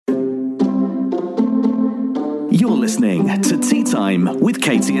You're listening to Tea Time with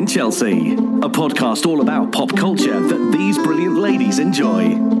Katie and Chelsea, a podcast all about pop culture that these brilliant ladies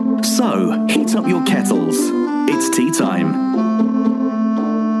enjoy. So, heat up your kettles. It's tea time.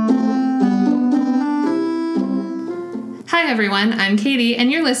 Hi everyone, I'm Katie,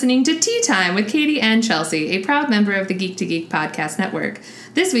 and you're listening to Tea Time with Katie and Chelsea, a proud member of the Geek to Geek podcast network.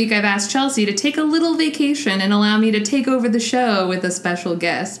 This week I've asked Chelsea to take a little vacation and allow me to take over the show with a special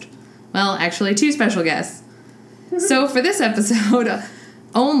guest. Well, actually, two special guests. So for this episode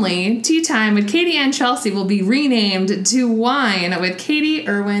only, Tea Time with Katie and Chelsea will be renamed to Wine with Katie,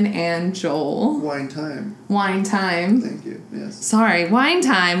 Erwin, and Joel. Wine time. Wine time. Thank you, yes. Sorry, Wine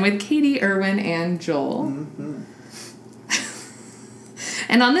time with Katie, Erwin, and Joel. Mm-hmm.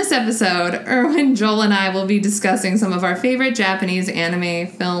 And on this episode, Erwin, Joel, and I will be discussing some of our favorite Japanese anime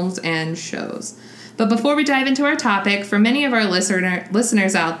films and shows. But before we dive into our topic, for many of our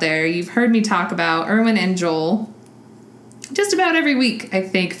listeners out there, you've heard me talk about Erwin and Joel just about every week, I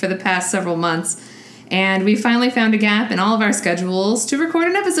think, for the past several months. And we finally found a gap in all of our schedules to record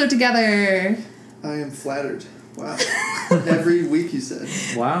an episode together. I am flattered. Wow. Every week, you said.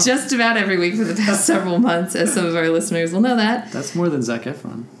 Wow. Just about every week for the past several months, as some of our listeners will know that. That's more than Zac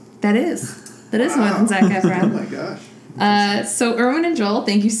Efron. That is. That is more than Zac Efron. Oh my gosh. So Erwin and Joel,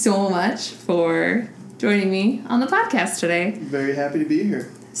 thank you so much for joining me on the podcast today. Very happy to be here.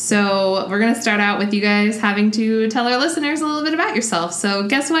 So we're going to start out with you guys having to tell our listeners a little bit about yourself. So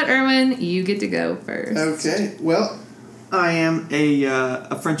guess what, Erwin? You get to go first. Okay. Well, I am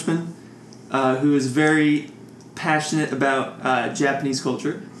a Frenchman who is very passionate about Japanese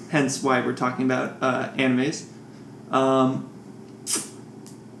culture, hence why we're talking about animes.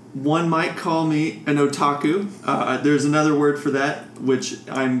 One might call me an otaku. There's another word for that, which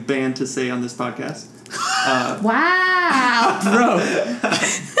I'm banned to say on this podcast. Wow! Bro!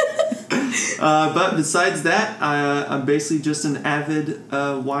 But besides that, I'm basically just an avid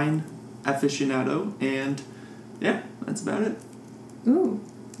wine aficionado, and yeah, that's about it. Ooh.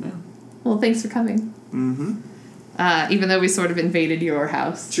 Yeah. Well, thanks for coming. Mm-hmm. Even though we sort of invaded your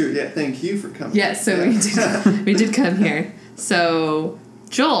house. True, yeah, thank you for coming. Yes, so we did come here. So,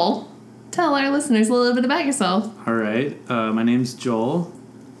 Joel, tell our listeners a little bit about yourself. All right. My name's Joel.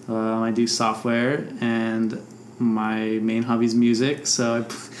 I do software, and my main hobby is music, so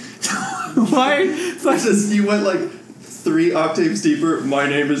Why? You went like 3 octaves deeper. My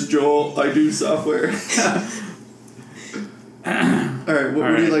name is Joel. I do software. Alright,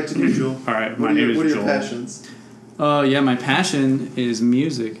 what do you like to do, Joel? Alright, my name is Joel. What are your passions? Yeah, my passion is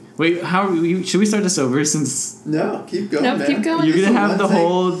music. Wait, should we start this over since... No, keep going, no, man. keep going. You're going to have the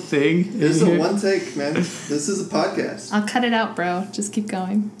whole thing This is in a here? one take, man. This is a podcast. I'll cut it out, bro. Just keep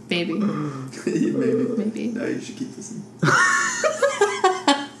going. Maybe. Maybe. No, you should keep this in.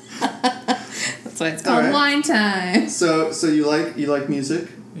 That's why it's called Wine Time. So you like music?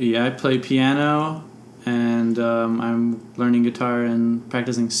 Yeah, I play piano, and I'm learning guitar and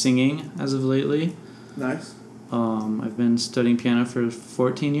practicing singing as of lately. Nice. I've been studying piano for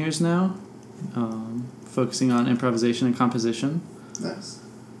 14 years now, focusing on improvisation and composition. Nice.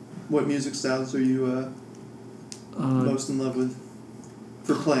 What music styles are you most in love with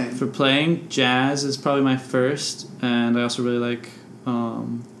for playing? For playing, jazz is probably my first, and I also really like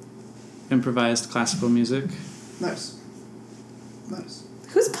improvised classical music. Nice.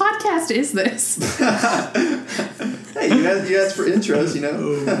 Whose podcast is this? Hey, you asked for intros, you know?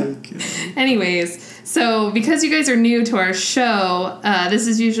 Oh my God. Anyways, so because you guys are new to our show, this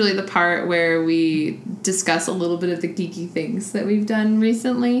is usually the part where we discuss a little bit of the geeky things that we've done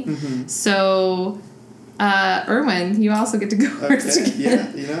recently. Mm-hmm. So, Erwin, you also get to go first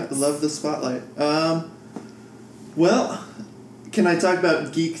again. Yeah, I love the spotlight. Well, can I talk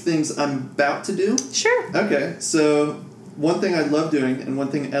about geek things I'm about to do? Sure. Okay, so one thing I love doing, and one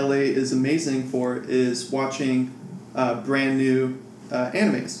thing LA is amazing for, is watching brand new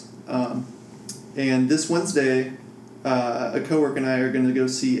animes. And this Wednesday, a coworker and I are going to go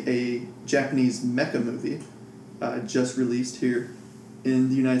see a Japanese mecha movie just released here in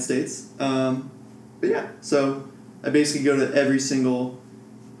the United States. But yeah, so I basically go to every single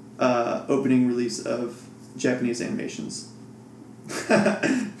opening release of Japanese animations.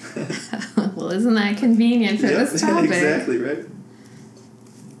 Well, isn't that convenient for this topic? Exactly, right?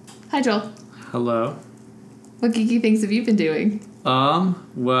 Hi, Joel. Hello. What geeky things have you been doing?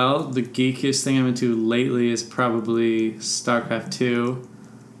 Well, the geekiest thing I'm into lately is probably StarCraft 2.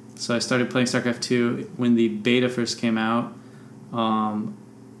 So I started playing StarCraft 2 when the beta first came out.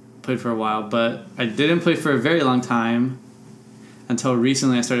 Played for a while, but I didn't play for a very long time until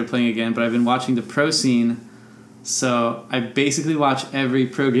recently I started playing again, but I've been watching the pro scene. So I basically watch every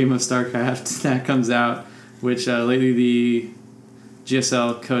pro game of StarCraft that comes out which lately the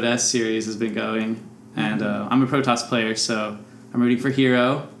GSL Code S series has been going. And I'm a Protoss player, so I'm rooting for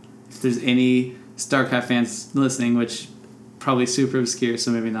Hero. If there's any StarCraft fans listening, which probably super obscure,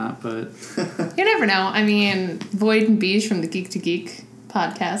 so maybe not, but... You never know. I mean, Void and Beige from the Geek to Geek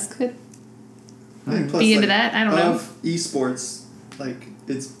podcast could be into that. I don't know. Of esports,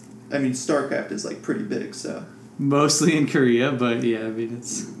 StarCraft is pretty big, so... Mostly in Korea, but yeah, I mean,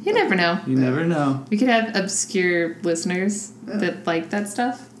 it's... You never know. You never know. We could have obscure listeners that like that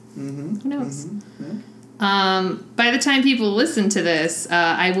stuff. Mm-hmm. Who knows? Mm-hmm. Yeah. By the time people listen to this,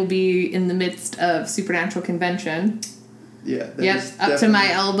 I will be in the midst of Supernatural Convention. Yeah. Yep, up to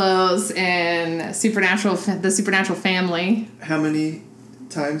my elbows in the Supernatural family. How many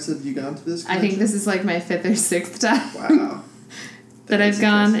times have you gone to this convention? I think this is my 5th or 6th time. Wow. that I've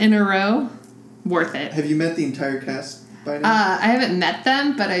gone in a row. Worth it. Have you met the entire cast by now? I haven't met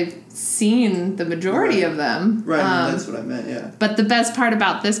them, but I've seen the majority of them. Right, that's what I meant, yeah. But the best part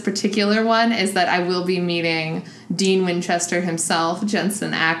about this particular one is that I will be meeting Dean Winchester himself,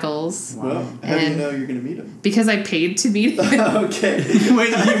 Jensen Ackles. Wow. Well, how do you know you're going to meet him? Because I paid to meet him. Okay. Wait,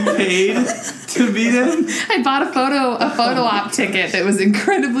 you paid to meet him? I bought a photo op ticket that was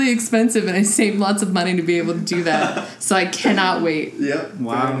incredibly expensive, and I saved lots of money to be able to do that. So I cannot wait. Yep.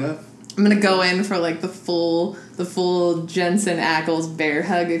 Wow. Fair enough. I'm gonna go in for the full Jensen Ackles bear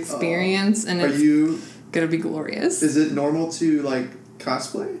hug experience, and it's gonna be glorious. Is it normal to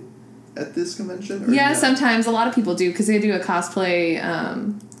cosplay at this convention? Or yeah, no? sometimes a lot of people do because they do a cosplay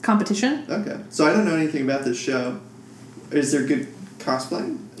competition. Okay, so I don't know anything about this show. Is there good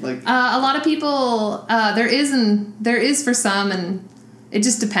cosplaying? A lot of people there is for some, and it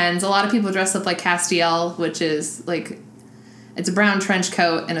just depends. A lot of people dress up like Castiel, which is it's a brown trench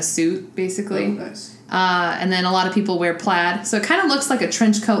coat and a suit, basically. Oh, nice. And then a lot of people wear plaid. So it kind of looks like a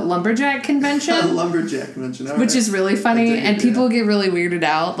trench coat lumberjack convention. A lumberjack convention, all which right. is really funny. And people get get really weirded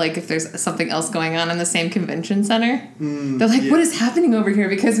out, if there's something else going on in the same convention center. They're like, yeah. what is happening over here?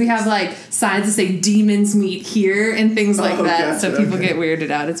 Because we have, signs that say demons meet here and things like that. Gotcha, So people get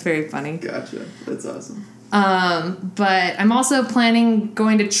weirded out. It's very funny. Gotcha. That's awesome. But I'm also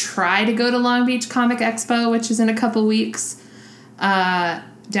going to try to go to Long Beach Comic Expo, which is in a couple weeks.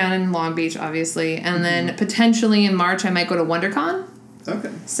 Down in Long Beach, obviously. And then potentially in March, I might go to WonderCon.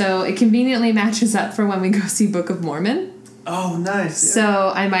 Okay. So it conveniently matches up for when we go see Book of Mormon. Oh, nice. Yeah.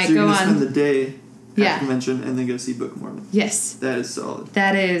 So I might so you're go gonna on. spend the day at the Yeah. convention and then go see Book of Mormon. Yes. That is solid.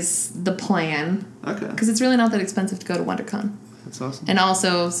 That is the plan. Okay. Because it's really not that expensive to go to WonderCon. That's awesome. And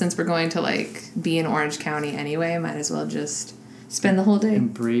also, since we're going to, be in Orange County anyway, I might as well just spend the whole day.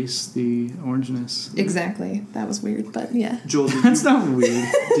 Embrace the orangeness. Exactly. That was weird, but yeah. Joel, That's not weird.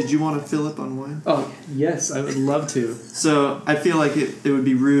 did you want to fill up on wine? Oh, yes, I would love to. So I feel like it would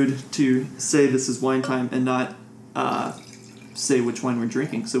be rude to say this is wine time and not say which wine we're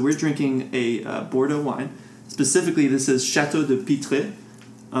drinking. So we're drinking a Bordeaux wine. Specifically, this is Chateau de Pitre,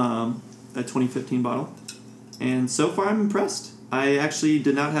 a 2015 bottle. And so far, I'm impressed. I actually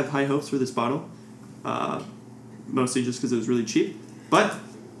did not have high hopes for this bottle, mostly just because it was really cheap. But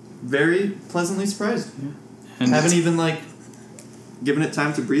very pleasantly surprised. Yeah. And haven't even given it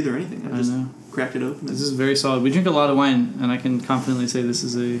time to breathe or anything. I just know. cracked it open. This is very solid. We drink a lot of wine, and I can confidently say this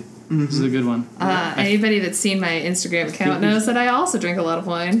is a good one. Anybody that's seen my Instagram account knows that I also drink a lot of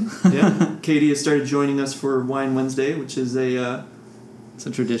wine. Yeah, Katie has started joining us for Wine Wednesday, which is It's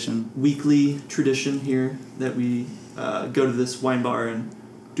a tradition. weekly tradition here that we go to this wine bar and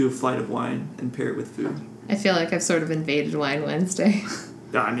do a flight of wine and pair it with food. I feel like I've sort of invaded Wine Wednesday.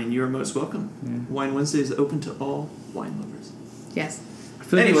 I mean, you're most welcome. Yeah. Wine Wednesday is open to all wine lovers. Yes. I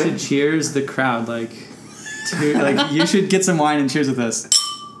feel like Anyway. you should cheers the crowd. You should get some wine and cheers with us.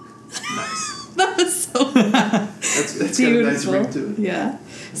 Nice. That was so That's got a nice ring to it. Yeah.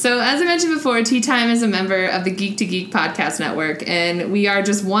 So, as I mentioned before, Tea Time is a member of the Geek to Geek podcast network, and we are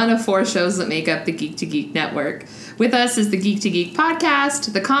just one of 4 shows that make up the Geek to Geek network. With us is the Geek to Geek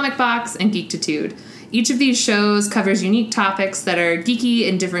podcast, the Comic Box, and Geektitude. Each of these shows covers unique topics that are geeky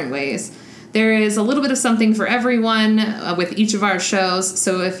in different ways. There is a little bit of something for everyone with each of our shows,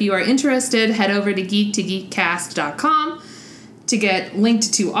 so if you are interested, head over to geektogeekcast.com to get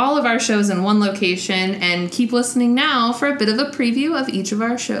linked to all of our shows in one location, and keep listening now for a bit of a preview of each of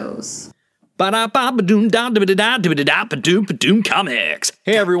our shows. Comics.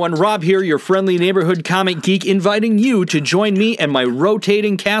 Hey everyone, Rob here, your friendly neighborhood comic geek, inviting you to join me and my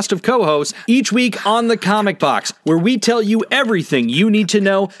rotating cast of co-hosts each week on The Comic Box, where we tell you everything you need to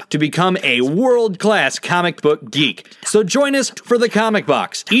know to become a world-class comic book geek. So join us for The Comic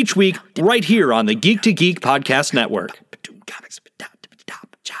Box each week right here on the Geek to Geek Podcast Network.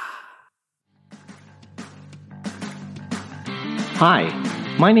 Hi,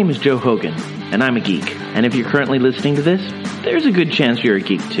 my name is Joe Hogan, and I'm a geek. And if you're currently listening to this, there's a good chance you're a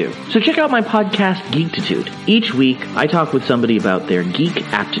geek too. So check out my podcast, Geektitude. Each week, I talk with somebody about their geek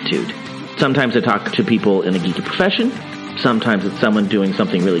aptitude. Sometimes I talk to people in a geeky profession. Sometimes it's someone doing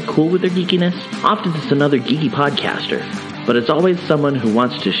something really cool with their geekiness. Often it's another geeky podcaster. But it's always someone who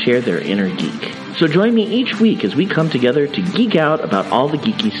wants to share their inner geek. So join me each week as we come together to geek out about all the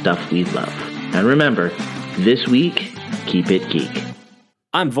geeky stuff we love. And remember, this week, keep it geek.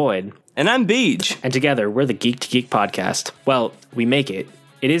 I'm Void. And I'm Beej. And together, we're the Geek to Geek podcast. Well, we make it.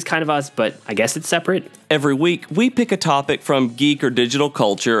 It is kind of us, but I guess it's separate. Every week, we pick a topic from geek or digital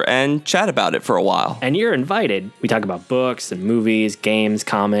culture and chat about it for a while. And you're invited. We talk about books and movies, games,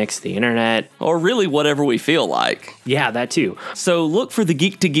 comics, the internet. Or really whatever we feel like. Yeah, that too. So look for the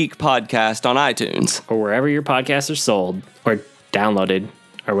Geek to Geek podcast on iTunes. Or wherever your podcasts are sold, or downloaded,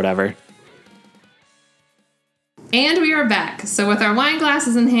 or whatever. And we are back. So with our wine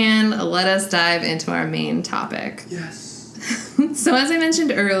glasses in hand, let us dive into our main topic. Yes. So as I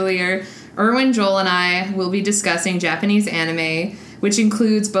mentioned earlier, Erwin, Joel, and I will be discussing Japanese anime, which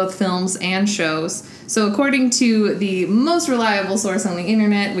includes both films and shows. So according to the most reliable source on the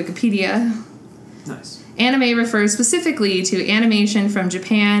internet, Wikipedia, Nice. anime refers specifically to animation from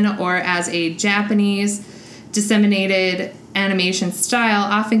Japan or as a Japanese disseminated animation style,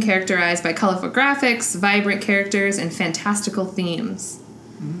 often characterized by colorful graphics, vibrant characters, and fantastical themes.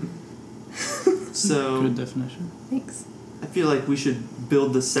 So Good definition. Thanks. I feel like we should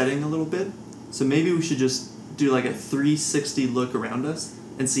build the setting a little bit. So maybe we should just do like a 360 look around us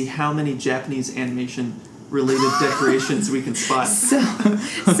and see how many Japanese animation related decorations we can spot.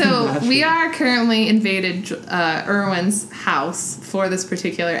 So we are currently invaded Erwin's house for this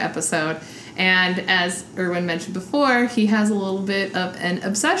particular episode. And as Erwin mentioned before, he has a little bit of an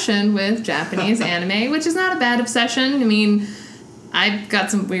obsession with Japanese anime, which is not a bad obsession. I mean, I've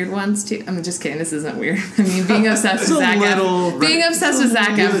got some weird ones too. I'm just kidding. This isn't weird. I mean, being obsessed with Zac Efron. Being obsessed with Zac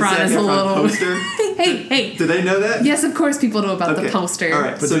Efron is a little. Poster. Hey. Did they know that? Yes, of course, people know about Okay. the poster. All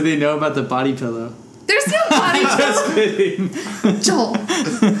right. But So do they know about the body pillow? There's no body Just kidding. Joel.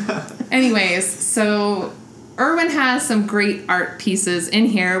 Anyways, so Erwin has some great art pieces in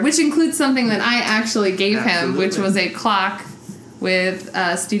here, which includes something that I actually gave him, which was a clock with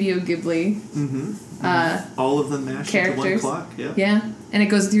Studio Ghibli. all of them mashed into one Characters. clock. Yeah. Yeah, and it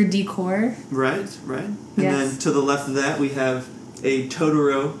goes with your decor. Right. And Yes. then to the left of that, we have a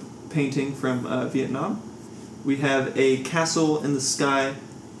Totoro painting from Vietnam. We have a castle in the sky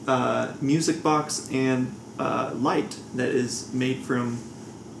music box and light that is made from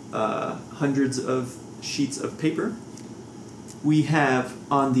hundreds of sheets of paper. We have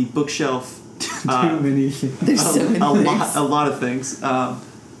on the bookshelf Too many things. There's so many things. a lot of things.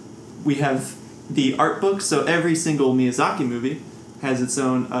 We have the art book, so every single Miyazaki movie has its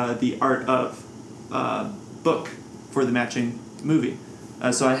own the art of book for the matching movie.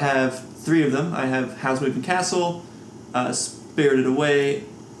 So I have 3 of them. I have Howl's Moving Castle, Spirited Away,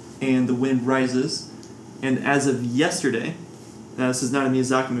 and The Wind Rises. And as of yesterday, now this is not a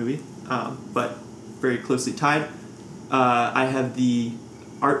Miyazaki movie, but very closely tied, I have the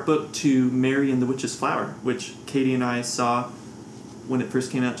art book to Mary and the Witch's Flower, which Katie and I saw when it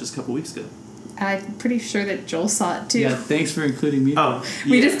first came out just a couple weeks ago. I'm pretty sure that Joel saw it too. Yeah, thanks for including me. Oh,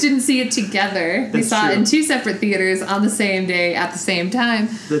 We yeah. just didn't see it together. We That's saw it true. in 2 separate theaters on the same day at the same time.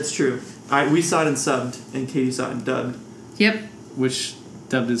 That's true. We saw it in subbed, and Katie saw it in dubbed. Yep. Which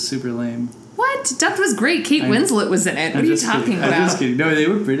dubbed is super lame. What? Dubbed was great. Kate Winslet was in it. What are you talking about? I'm just kidding. No, they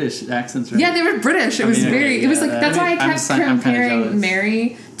were British accents, right? Yeah, they were British. It I was mean, very. okay, It was yeah, like that's why I I'm kept kinda comparing jealous.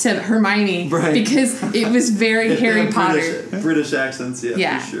 Mary to Hermione, Right. because it was very Harry Yeah, Potter. British accents, yeah,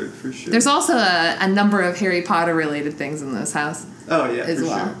 Yeah. for sure. There's also a number of Harry Potter related things in this house. Oh yeah, as for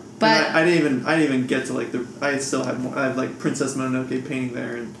well. sure. But- And I didn't even get to like the. I still have more. I have like Princess Mononoke painting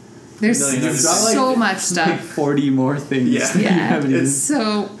there, and There's million other so things. much Like stuff. 40 more things. Yeah. that you Yeah, haven't even-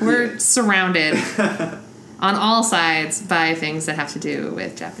 so we're surrounded on all sides by things that have to do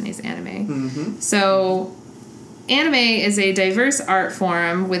with Japanese anime. Mm-hmm. So, anime is a diverse art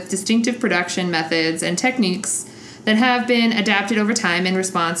form with distinctive production methods and techniques that have been adapted over time in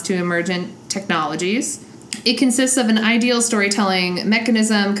response to emergent technologies. It consists of an ideal storytelling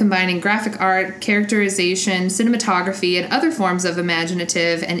mechanism combining graphic art, characterization, cinematography, and other forms of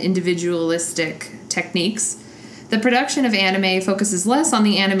imaginative and individualistic techniques. The production of anime focuses less on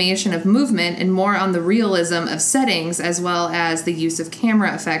the animation of movement and more on the realism of settings, as well as the use of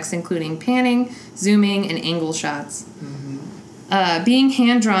camera effects, including panning, zooming, and angle shots. Being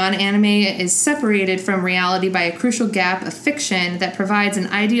hand-drawn, anime is separated from reality by a crucial gap of fiction that provides an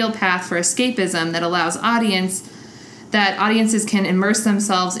ideal path for escapism that allows that audiences can immerse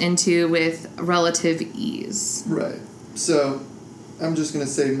themselves into with relative ease. Right. So, I'm just going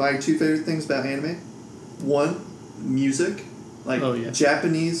to say my two favorite things about anime. One, music. Like,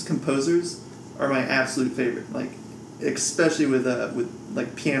 Japanese composers are my absolute favorite. Like, especially with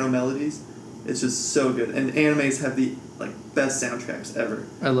like piano melodies. It's just so good. And animes have the like best soundtracks ever.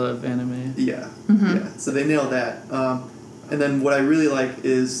 I love anime. Yeah. Yeah. So they nailed that. And then what I really like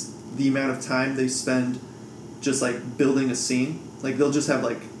is the amount of time they spend just like building a scene. Like they'll just have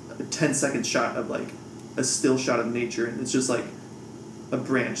like a 10-second shot of like a still shot of nature, and it's just like a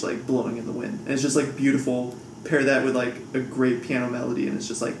branch like blowing in the wind. And it's just like beautiful. Pair that with like a great piano melody, and it's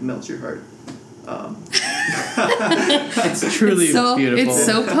just like melts your heart. It's truly beautiful. It's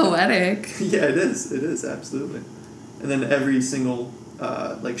so poetic. Yeah, it is. It is, absolutely. And then every single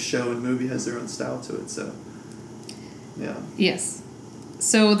like show and movie has their own style to it. So, yeah. Yes.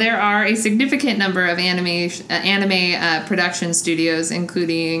 So there are a significant number of anime production studios,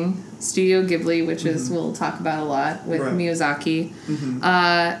 including Studio Ghibli, which is we'll talk about a lot with Miyazaki,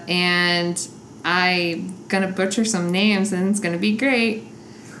 and I'm gonna butcher some names, and it's gonna be great.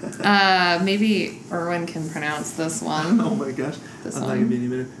 Maybe Erwin can pronounce this one. Oh my gosh, this I'm one. not gonna be any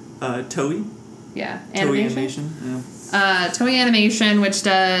better. Toei. Yeah, Toei Animation. Yeah. Toei Animation, which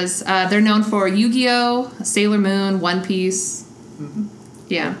does they're known for Yu-Gi-Oh, Sailor Moon, One Piece.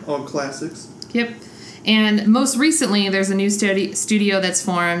 Yeah. All classics. Yep. And most recently, there's a new studio that's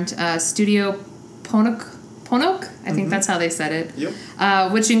formed, Studio Ponok? I think that's how they said it. Yep.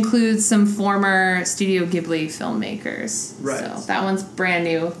 Which includes some former Studio Ghibli filmmakers. Right. So that one's brand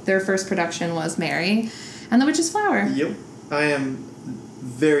new. Their first production was Mary and the Witch's Flower. Yep. I am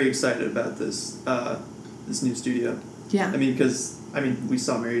very excited about this this new studio. Yeah. I mean, because we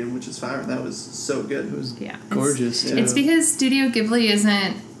saw Mary and Witch's Flower, and that was so good. It was gorgeous. It's because Studio Ghibli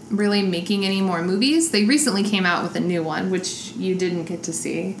isn't really making any more movies. They recently came out with a new one, which you didn't get to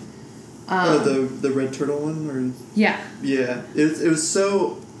see. The Red Turtle one, or yeah. It was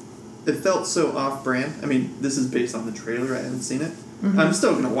so. It felt so off-brand. I mean, this is based on the trailer. I haven't seen it. I'm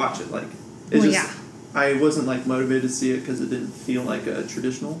still gonna watch it. Like, I wasn't like motivated to see it because it didn't feel like a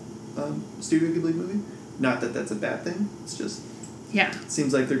traditional Studio Ghibli movie. Not that that's a bad thing. It's just it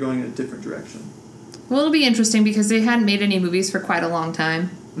seems like they're going in a different direction. Well, it'll be interesting because they hadn't made any movies for quite a long time.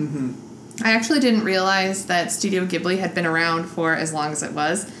 I actually didn't realize that Studio Ghibli had been around for as long as it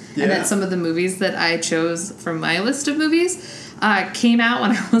was, and that some of the movies that I chose from my list of movies came out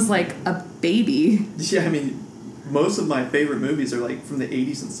when I was like a baby. Yeah, I mean, most of my favorite movies are like from the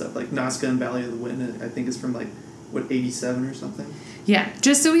 80s and stuff. Like Nazca and Valley of the Wind, I think is from like, 87 or something? Yeah,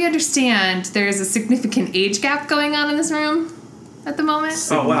 just so we understand, there's a significant age gap going on in this room at the moment.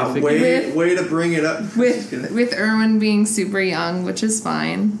 Oh, wow. Way to bring it up. With Erwin being super young, which is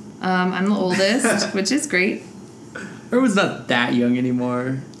fine. I'm the oldest, which is great. Erwin's not that young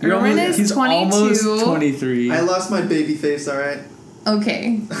anymore. He's 22. Almost 23. I lost my baby face, all right?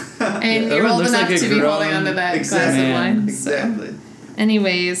 Okay. And you're old enough to be holding onto that glass of wine. Exactly. So.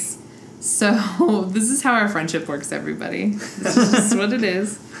 Anyways, so this is how our friendship works, everybody. This is just what it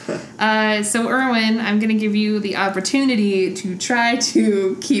is. So, Erwin, I'm going to give you the opportunity to try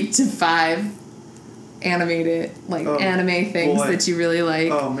to keep to 5 animated, anime things that you really like.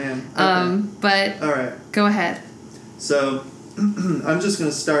 Oh, man. Okay. But all right. Go ahead. So, I'm just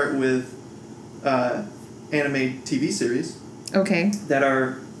going to start with anime TV series. Okay. That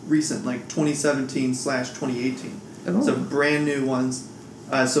are recent, like 2017/2018. Ooh. So, brand new ones.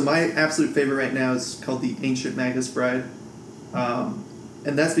 So, my absolute favorite right now is called The Ancient Magus Bride.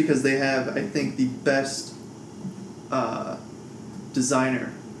 And that's because they have, I think, the best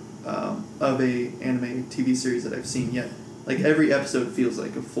designer of a anime TV series that I've seen yet. Like, every episode feels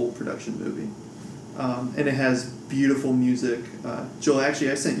like a full production movie. And it has beautiful music. Joel,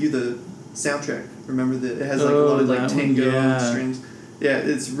 actually, I sent you the soundtrack. Remember that it has like a lot of like tango strings. Yeah,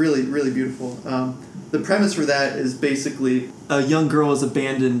 it's really, really beautiful. The premise for that is basically a young girl is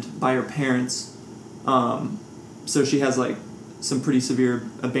abandoned by her parents. So she has like some pretty severe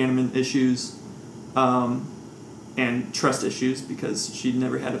abandonment issues and trust issues because she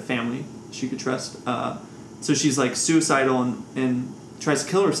never had a family she could trust. So she's like suicidal and tries to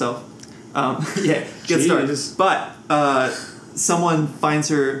kill herself. Gets started. But someone finds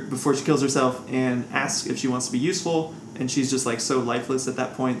her before she kills herself and asks if she wants to be useful, and she's just like so lifeless at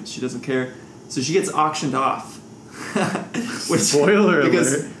that point she doesn't care. So she gets auctioned off. Spoiler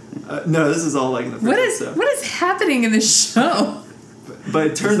alert. No, this is all like in the first episode. What is happening in this show? But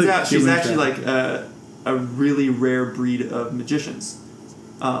it turns out she's actually like a really rare breed of magicians.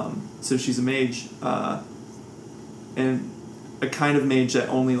 So she's a mage, and a kind of mage that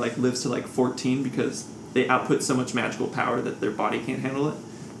only like lives to like 14 because they output so much magical power that their body can't handle it.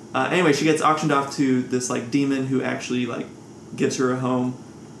 Anyway, she gets auctioned off to this like demon who actually like gives her a home.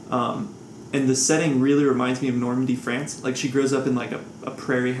 And the setting really reminds me of Normandy, France. Like she grows up in like a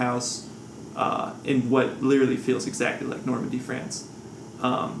prairie house in what literally feels exactly like Normandy, France.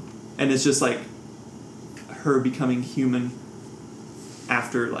 And it's just like her becoming human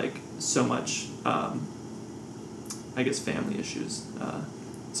after like so much, I guess, family issues.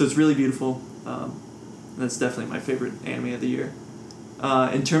 So it's really beautiful. That's definitely my favorite anime of the year.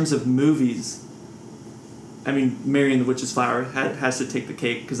 In terms of movies, I mean, Mary and the Witch's Flower has to take the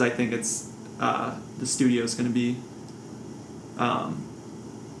cake because I think it's the studio is going to be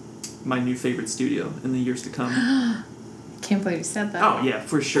my new favorite studio in the years to come. Can't believe you said that. Oh, yeah,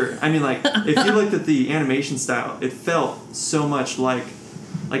 for sure. I mean, like, if you looked at the animation style, it felt so much like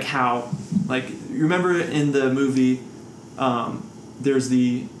how, like, you remember in the movie, there's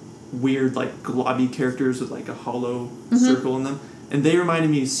the weird, like, globby characters with, like, a hollow circle in them. And they reminded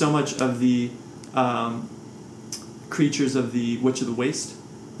me so much of the creatures of the Witch of the Waste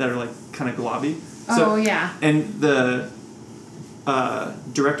that are, like, kind of globby. So, yeah. And the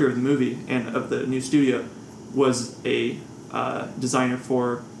director of the movie and of the new studio was a designer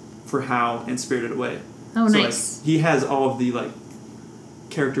for HOW and Spirited Away. Oh, so, nice. Like, he has all of the like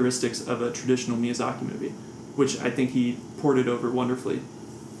characteristics of a traditional Miyazaki movie, which I think he ported over wonderfully.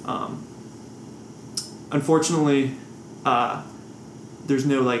 Unfortunately, there's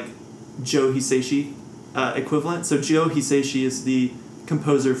no like Joe Hisaishi equivalent. So Joe Hisaishi is the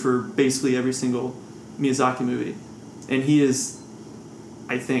composer for basically every single Miyazaki movie, and he is,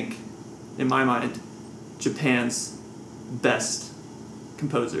 I think, in my mind, Japan's best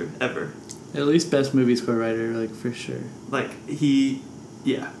composer ever. At least best movie score writer, like, for sure. Like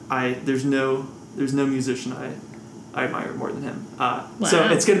there's no musician I admire more than him. So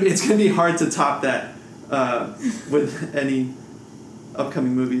it's gonna be hard to top that with any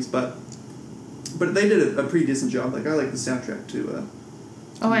upcoming movies, but they did a pretty decent job. Like I like the soundtrack to.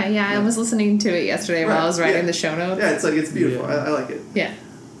 I was listening to it yesterday while I was writing the show notes. Yeah, it's beautiful. Yeah. I like it. Yeah.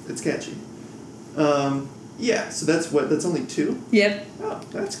 It's catchy. So that's only 2? Yep. Oh,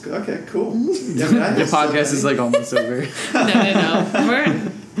 that's okay, cool. Yeah, I mean, Your podcast is like almost over. No.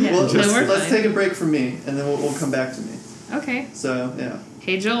 Let's take a break from me, and then we'll come back to me. Okay. So, yeah.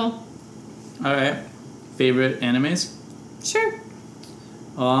 Hey, Joel. All right. Favorite animes? Sure.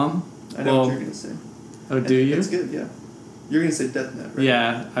 I know what you're going to say. Oh, do you? It's good, yeah. You're going to say Death Note, right?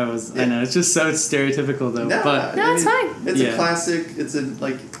 Yeah, I was. Yeah. I know. It's just so stereotypical, though. But it's fine. It's Yeah. a classic. It's a,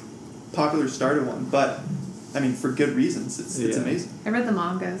 like, popular starter one, but, I mean, for good reasons. It's amazing. I read the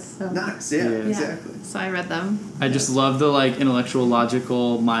mangas. So. Nice, yeah, exactly. So I read them. I just love the, like, intellectual,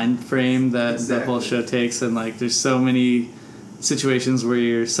 logical mind frame that the whole show takes. And, like, there's so many situations where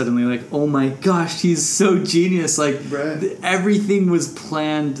you're suddenly like, oh my gosh, he's so genius. Like, everything was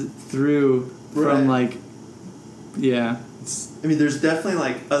planned through from, like, yeah. I mean, there's definitely,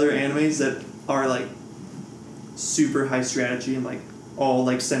 like, other animes that are, like, super high strategy and, like, all,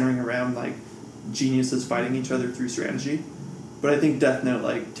 like, centering around, like, geniuses fighting each other through strategy. But I think Death Note,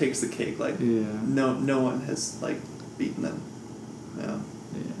 like, takes the cake. Like, no one has, like, beaten them.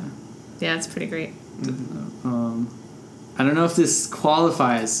 Yeah, it's pretty great. I don't know if this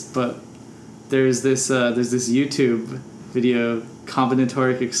qualifies, but there's this YouTube video,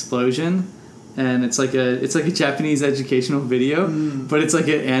 Combinatoric Explosion, and it's like a Japanese educational video, but it's like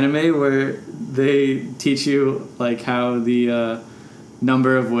an anime where they teach you like how the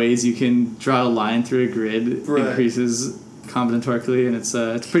number of ways you can draw a line through a grid increases combinatorically, and it's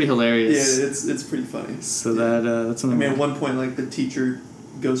pretty hilarious. Yeah, it's pretty funny. So that's one. I mean, at one point, like the teacher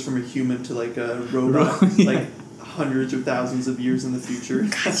goes from a human to like a robot, like hundreds of thousands of years in the future.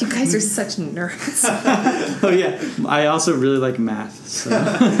 God, you guys are such nerds. Oh yeah, I also really like math. So.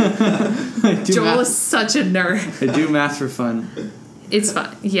 Joel is such a nerd. I do math for fun. It's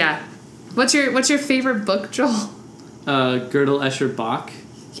fun. Yeah. What's your favorite book, Joel? Gödel Escher Bach,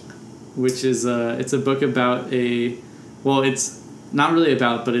 which is it's a book about it's not really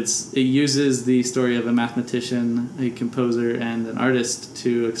about, but it uses the story of a mathematician, a composer, and an artist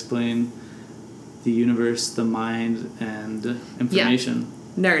to explain the universe, the mind, and information.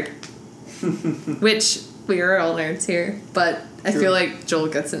 Yeah. Nerd. Which we are all nerds here, but I feel like Joel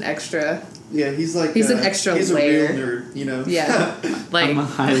gets an extra. Yeah, he's an extra he's layer. A real nerd, you know. Yeah, like I'm a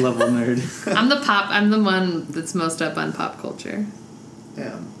high level nerd. I'm the one that's most up on pop culture.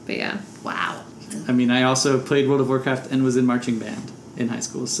 Yeah. But yeah, wow. I mean, I also played World of Warcraft and was in marching band in high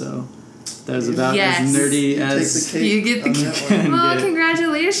school, so that was about as nerdy as you get the cake. Well,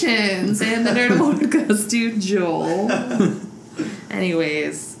 congratulations, and the nerd award goes to Joel.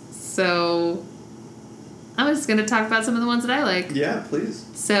 Anyways, so I was going to talk about some of the ones that I like. Yeah, please.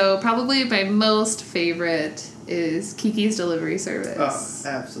 So probably my most favorite is Kiki's Delivery Service. Oh,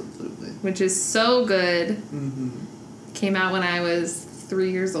 absolutely. Which is so good. Mm-hmm. Came out when I was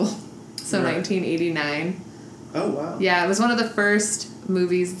 3 years old. So Right. 1989. Oh, wow. Yeah, it was one of the first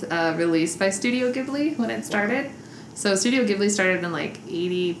movies released by Studio Ghibli when it started. So Studio Ghibli started in like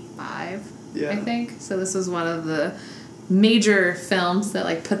 85, Yeah. I think. So this was one of the major films that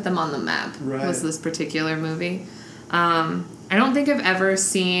like put them on the map. Right. Was this particular movie. I don't think I've ever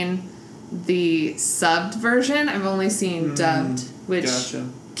seen the subbed version. I've only seen dubbed, which Gotcha.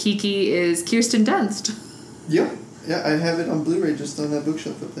 Kiki is Kirsten Dunst. Yep. Yeah, I have it on Blu-ray just on that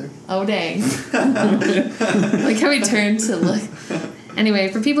bookshelf up there. Oh, dang. Like how we turned to look. Anyway,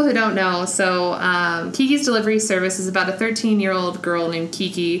 for people who don't know, so Kiki's Delivery Service is about a 13-year-old girl named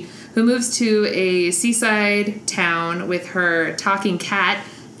Kiki who moves to a seaside town with her talking cat,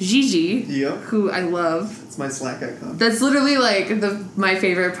 Gigi, Yep. who I love. It's my Slack icon. That's literally like my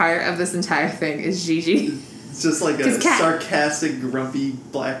favorite part of this entire thing is Gigi. It's just like a 'Cause cat. sarcastic, grumpy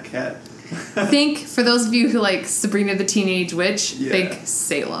black cat. Think, for those of you who like Sabrina the Teenage Witch, Yeah. think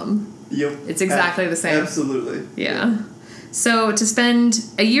Salem. Yep. It's exactly the same. Absolutely. Yeah. So, to spend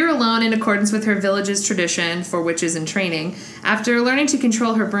a year alone in accordance with her village's tradition for witches in training, after learning to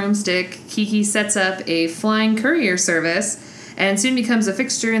control her broomstick, Kiki sets up a flying courier service and soon becomes a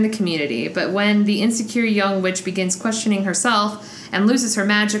fixture in the community. But when the insecure young witch begins questioning herself and loses her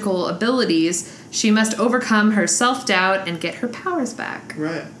magical abilities, she must overcome her self-doubt and get her powers back.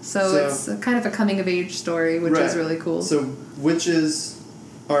 Right. So it's a kind of a coming-of-age story, which is really cool. So witches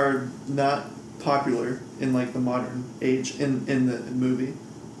are not popular in like the modern age in the movie.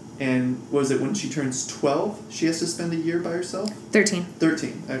 And what was it, when she turns 12, she has to spend a year by herself? 13.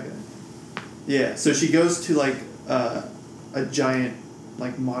 13, okay. Yeah, so she goes to like a giant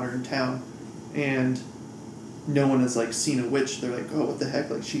like modern town, and no one has like seen a witch. They're like, oh, what the heck,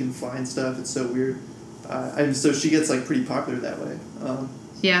 like she can fly and stuff, it's so weird. And so she gets like pretty popular that way.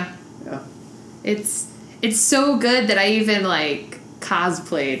 Yeah. Yeah. It's so good that I even like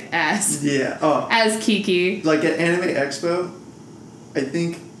cosplayed as Yeah. Oh. as Kiki. Like at Anime Expo, I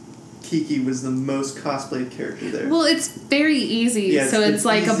think Kiki was the most cosplayed character there. Well, it's very easy. Yeah, so it's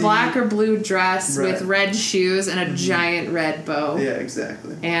like easy. a black or blue dress Right. with red shoes and a giant red bow. Yeah,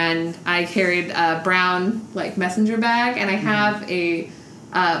 exactly. And I carried a brown like messenger bag, and I have a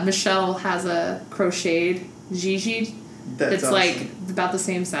Michelle has a crocheted Gigi. That's It's awesome. like about the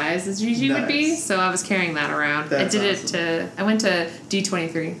same size as Gigi would be, Nice. so I was carrying that around. That's I did awesome. I went to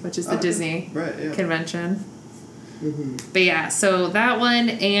D23, which is the Okay. Disney Right, yeah. convention. But yeah, so that one,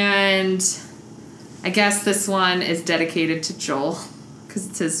 and I guess this one is dedicated to Joel, because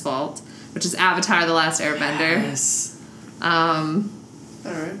it's his fault, which is Avatar: The Last Airbender. Yes. Alright.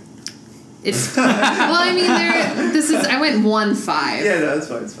 It's well, I mean, I went 1-5. Yeah, no, it's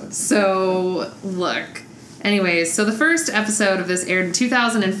fine, it's fine. So, look. Anyways, so the first episode of this aired in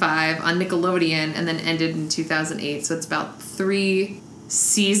 2005 on Nickelodeon and then ended in 2008. So it's about 3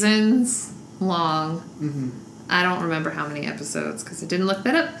 seasons long. Mm-hmm. I don't remember how many episodes because I didn't look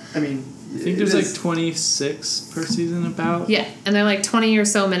that up. I mean, I think there's like 26 per season about. Yeah, and they're like 20 or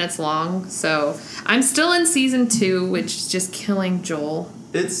so minutes long. So I'm still in season 2, which is just killing Joel.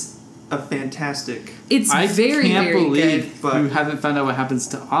 it's a fantastic. It's I very, can't very believe good. you haven't found out what happens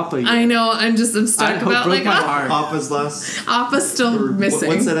to Appa yet. I know, I'm stuck I about broke like my heart. Appa's last. Appa's still missing.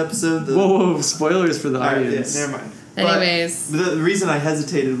 What's that episode? Whoa, spoilers for the Alright, audience. yeah, never mind. Anyways. But the reason I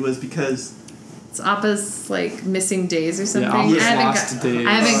hesitated was because It's Appa's like missing days or something. Appa's I haven't lost days.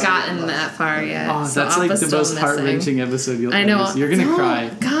 I haven't gotten that far yet. Oh, so that's like Appa's the still most missing. heart-wrenching episode you'll I know. ever see. You're gonna Oh, cry.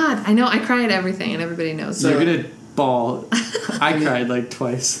 God, I know. I cry at everything, and everybody knows. So you're that. gonna bawl. I cried like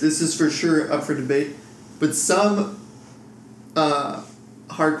twice. this is for sure up for debate, but some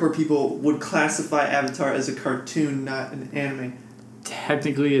hardcore people would classify Avatar as a cartoon, not an anime.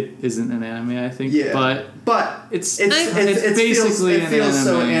 Technically, it isn't an anime, I think. Yeah, But it's basically it an feels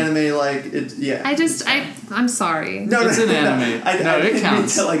so anime. anime like it. Yeah, I'm sorry. no, It's an anime. I No, it didn't mean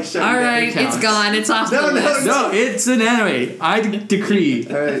counts. to, like, shut All you down. right, counts. it's gone. It's off No, the no, list. No, it's an anime. I decree.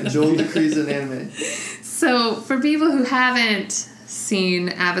 All right, Joel decrees an anime. So, for people who haven't seen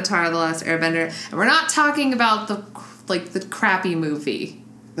Avatar: The Last Airbender, and we're not talking about the crappy movie.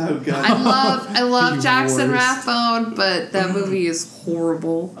 Oh god. I love The Jackson worst. Rathbone, but that movie is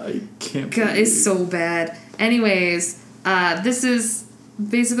horrible. I can't. God, it's so bad. Anyways, this is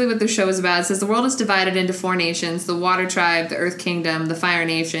basically what the show is about. It says the world is divided into 4 nations: the Water Tribe, the Earth Kingdom, the Fire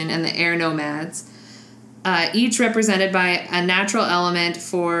Nation, and the Air Nomads. Each represented by a natural element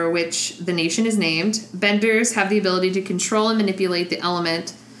for which the nation is named. Benders have the ability to control and manipulate the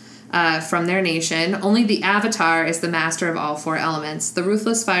element from their nation. Only the Avatar is the master of all 4 elements. The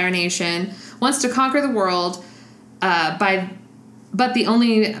ruthless Fire Nation wants to conquer the world but the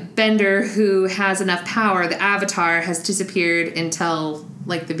only bender who has enough power, the Avatar, has disappeared until,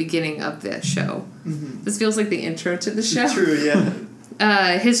 like, the beginning of the show. Mm-hmm. This feels like the intro to the show. True,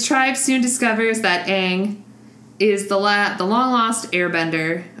 yeah. His tribe soon discovers that Aang is the long-lost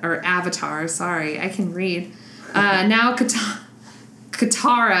airbender, or Avatar, sorry, I can read. Now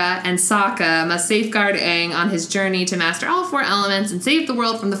Katara and Sokka must safeguard Aang on his journey to master all 4 elements and save the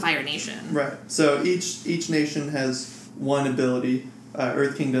world from the Fire Nation. Right. So each nation has one ability.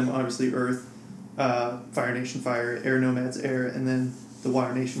 Earth Kingdom, obviously Earth. Fire Nation, Fire. Air Nomads, Air. And then the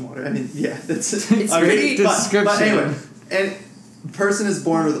Water Nation, Water. I mean, yeah, that's it. It's pretty description. But anyway, and person is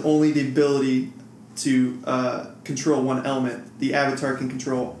born with only the ability to control one element. The Avatar can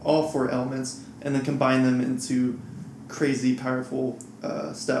control all 4 elements and then combine them into crazy powerful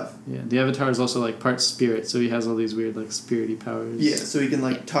stuff. Yeah, the Avatar is also like part spirit, so he has all these weird like spirity powers. Yeah, so he can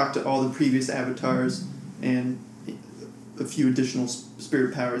like talk to all the previous avatars and a few additional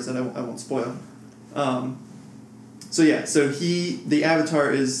spirit powers that I won't spoil. So the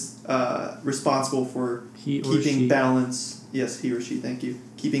Avatar is responsible for keeping balance. Yes, he or she. Thank you.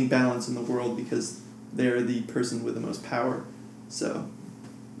 Keeping balance in the world because they're the person with the most power, so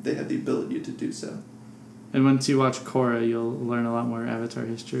they have the ability to do so. And once you watch Korra, you'll learn a lot more Avatar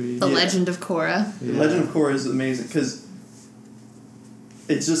history. The Legend of Korra. The Legend of Korra is amazing because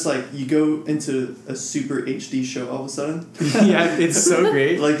it's just like you go into a super HD show all of a sudden. Yeah, it's so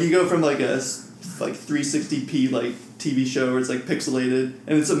great. Like you go from like a 360p like TV show where it's like pixelated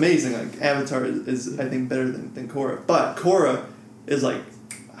and it's amazing. Like Avatar is I think better than Korra, but Korra is like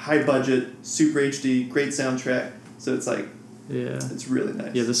high budget, super HD, great soundtrack. So it's like it's really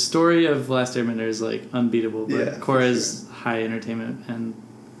nice. Yeah, the story of Last Airbender is like unbeatable, but Korra is high entertainment and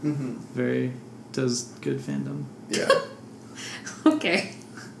does good fandom. Yeah. Okay.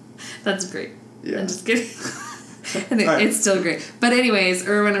 That's great. Yeah. I'm just kidding. I think it's still great. But anyways,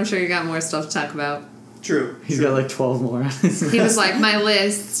 Erwin, I'm sure you got more stuff to talk about. True. He's got like 12 more on his He was like, my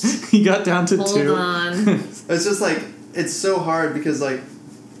list. He got down to 2. Hold on. It's just like, it's so hard because like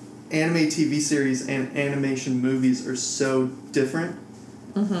anime TV series and animation movies are so different.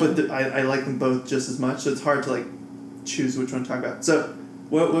 Mm-hmm. But I like them both just as much, so it's hard to like choose which one to talk about. So,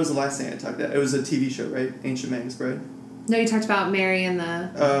 what was the last thing I talked about? It was a TV show, right? Ancient Magus Bride? No, you talked about Mary and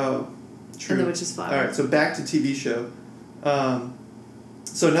the... Oh, true. And the Witch's Flower. Alright, so back to TV show.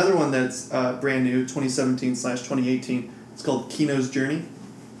 So another one that's brand new, 2017/2018, it's called Kino's Journey.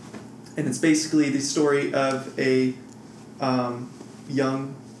 And it's basically the story of a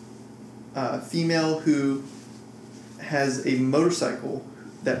young female who has a motorcycle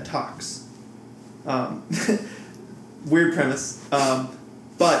that talks. Weird premise.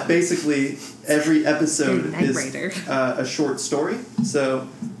 But basically, every episode is a short story. So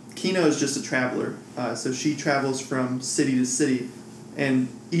Kino is just a traveler. So she travels from city to city. And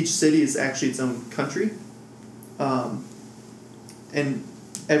each city is actually its own country. And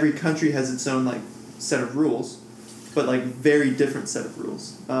every country has its own like set of rules. But like very different set of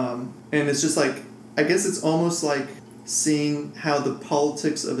rules. And it's just like, I guess it's almost like seeing how the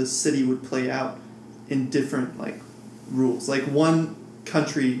politics of a city would play out in different like rules. Like one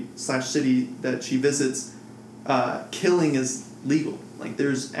country/city that she visits, killing is legal. Like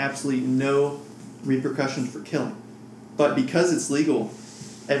there's absolutely no repercussions for killing. But because it's legal,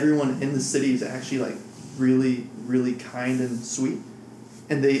 everyone in the city is actually like really, really kind and sweet.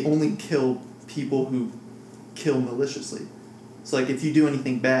 And they only kill people who kill maliciously. So like if you do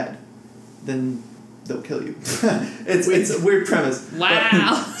anything bad, then they'll kill you. It's a weird premise.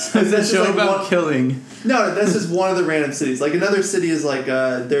 Wow. It's a show about killing. No, that's just one of the random cities. Like another city is like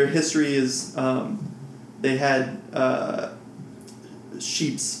their history is they had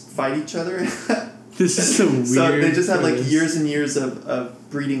sheeps fight each other. This is so weird. So they just have like years and years of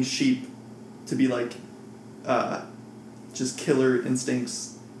breeding sheep to be like just killer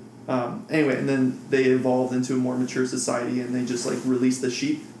instincts. Anyway, and then they evolved into a more mature society and they just like release the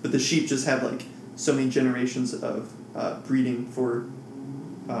sheep. But the sheep just have like so many generations of breeding for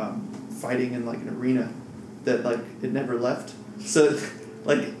fighting in like an arena that like it never left. So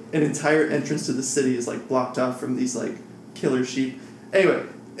like an entire entrance to the city is like blocked off from these like killer sheep. Anyway,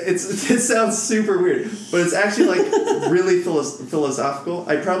 it sounds super weird, but it's actually like really philosophical.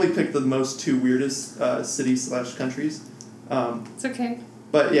 I probably picked the two weirdest cities/countries. It's okay.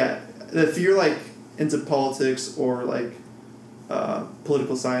 But yeah, if you're like into politics or like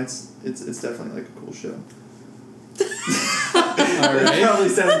political science, it's definitely like a cool show. All right. It probably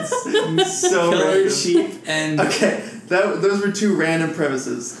sounds so killer random. sheep and okay. those were two random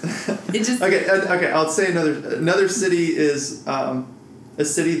premises. It just okay. I'll say another city is a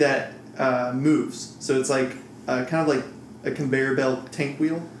city that moves. So it's like kind of like a conveyor belt tank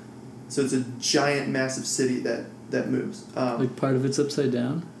wheel. So it's a giant, massive city that moves. Like part of it's upside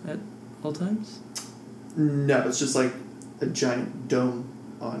down at all times? No, it's just like a giant dome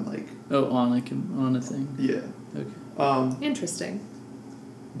on like... Oh, on a thing? Yeah. Okay. interesting.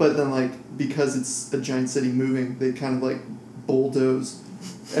 But then like, because it's a giant city moving, they kind of like bulldoze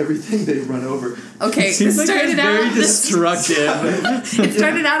everything they run over. Okay, It seems it like started it's very out destructive. it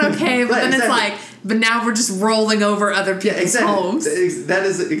started out okay, but Right, then exactly. it's like, but now we're just rolling over other people's homes. That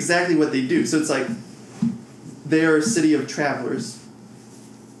is exactly what they do. So it's like they're a city of travelers,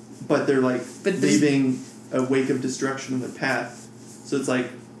 but they're like leaving a wake of destruction in their path. So it's like,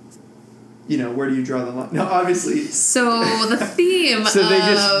 where do you draw the line? No, obviously. So the theme So they of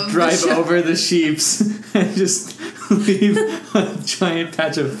just the drive show- over the sheeps and just leave a giant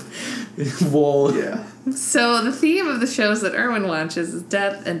patch of wool. Yeah. So the theme of the shows that Erwin watches is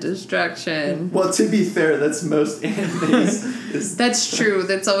death and destruction. Well, to be fair, that's most animes. That's true.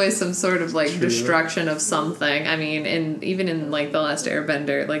 That's always some sort of like True. destruction of something. I mean, even in like The Last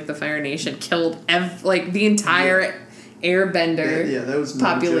Airbender, like the Fire Nation killed the entire Airbender Yeah, that was no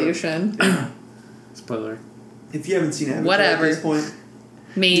population. Spoiler. If you haven't seen Avatar Whatever. at this point,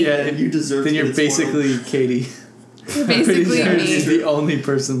 Me. Yeah, you deserve Then to you're get spoiled. basically Katie. You're basically Pretty sure me. she's the only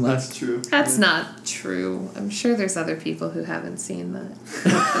person left. That's true. That's not true. I'm sure there's other people who haven't seen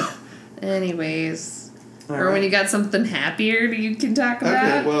that. Anyways. All Or when right. you got something happier you can talk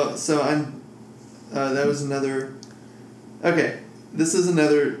about. Okay, well, so I'm. That was another. Okay, this is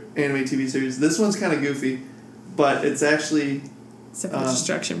another anime TV series. This one's kind of goofy, but it's actually Except for the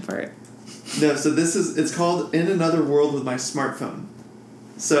destruction part. no. So it's called In Another World with My Smartphone.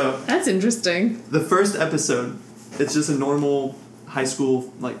 So That's interesting. the first episode, it's just a normal high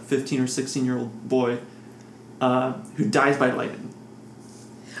school, like 15 or 16-year-old boy, who dies by lightning.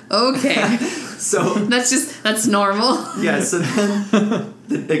 Okay. So that's normal. yeah, so then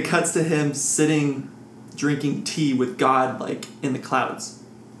it cuts to him sitting, drinking tea with God, like, in the clouds.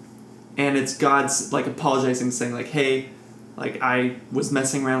 And it's God's, like, apologizing, saying, like, hey, like, I was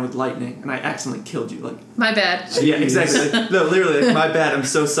messing around with lightning, and I accidentally killed you, like... My bad. Yeah, exactly. Like, no, literally, like, my bad, I'm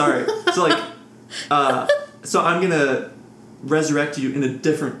so sorry. So, like, so I'm gonna resurrect you in a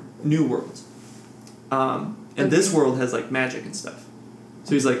different new world. And this world has, like, magic and stuff.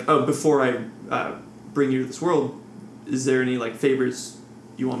 So he's like, oh, before I bring you to this world, is there any, like, favors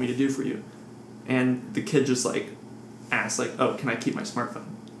you want me to do for you? And the kid just, like, asks, like, oh, can I keep my smartphone?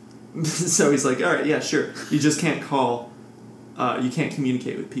 So he's like, all right, yeah, sure. You just can't call, you can't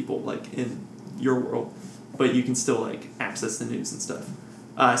communicate with people, like, in your world, but you can still, like, access the news and stuff.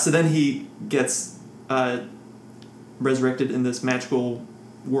 So then he gets resurrected in this magical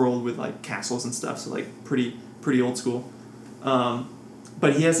world with, like, castles and stuff, so, like, pretty old school.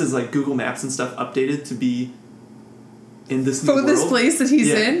 But he has his, like, Google Maps and stuff updated to be in this new world. For this place that he's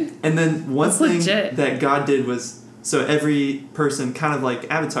in? And then one That's thing legit. that God did was, so every person, kind of like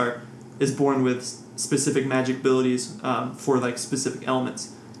Avatar, is born with specific magic abilities for, like, specific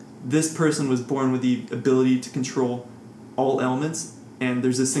elements. This person was born with the ability to control all elements, and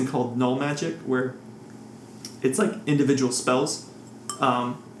there's this thing called null magic, where it's, like, individual spells,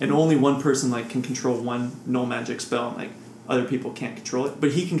 and only one person, like, can control one null magic spell, and, like, other people can't control it,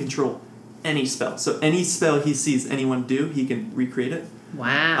 but he can control any spell. So any spell he sees anyone do, he can recreate it.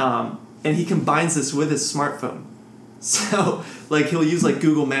 Wow. And he combines this with his smartphone. So, like, he'll use, like,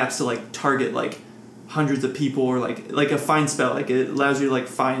 Google Maps to, like, target, like, hundreds of people, or, like a find spell. Like, it allows you to, like,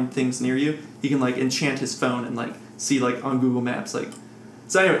 find things near you. He can, like, enchant his phone and, like, see, like, on Google Maps, like...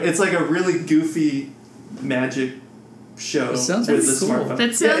 So anyway, it's, like, a really goofy magic show It sounds with pretty the cool. smartphone.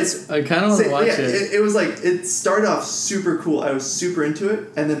 That sounds- it's, I kind of want to watch yeah, it. it was like, it started off super cool. I was super into it,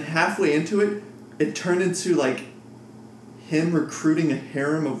 and then halfway into it, it turned into, like, him recruiting a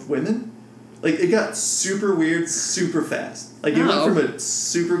harem of women. Like, it got super weird super fast. Like, it went from a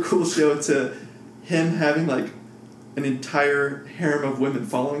super cool show to him having, like, an entire harem of women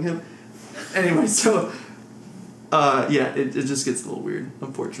following him. Anyway, so, yeah, it just gets a little weird,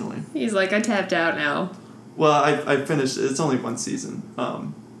 unfortunately. He's like, I tapped out now. Well, I finished, it's only one season.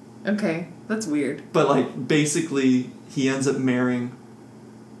 Okay, that's weird. But, like, basically, he ends up marrying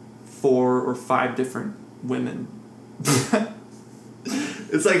 4 or 5 different women.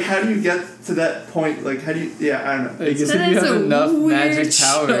 It's like, how do you get to that point? Like, how do you... Yeah, I don't know. I guess if That you is have a enough weird magic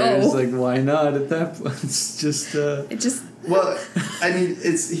powers, show. like, why not at that point? It's just, It just... Well, I mean,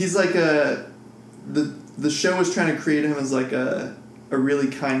 he's like the show was trying to create him as, like, a really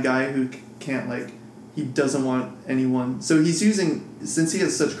kind guy who can't, like, he doesn't want anyone. So he's using, since he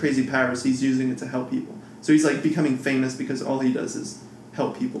has such crazy powers, he's using it to help people. So he's like becoming famous because all he does is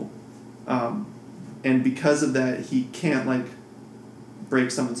help people. And because of that, he can't like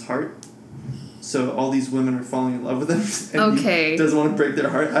break someone's heart. So all these women are falling in love with him. And Okay. He doesn't want to break their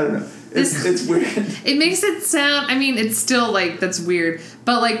heart. I don't know. It's weird. It makes it sound, I mean, it's still, like, that's weird.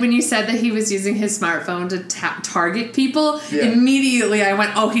 But, like, when you said that he was using his smartphone to target people, immediately I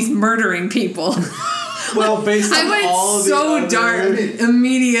went, oh, he's murdering people. Well, based on I went all of so dark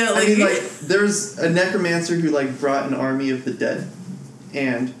immediately. I mean, like, there's a necromancer who, like, brought an army of the dead.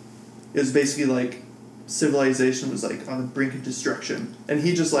 And it was basically, like, civilization was, like, on the brink of destruction. And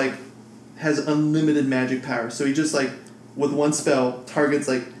he just, like, has unlimited magic power. So he just, like, with one spell, targets,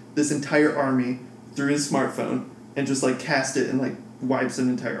 like, this entire army through his smartphone and just, like, cast it and, like, wipes an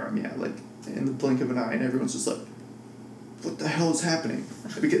entire army out, like, in the blink of an eye. And everyone's just like, what the hell is happening?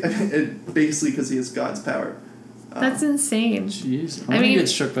 Basically because he has God's power. That's insane. Jeez. I mean, get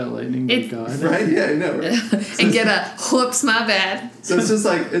struck by lightning by God. Right? Yeah, I know. Right? And get a, whoops, my bad. So it's just,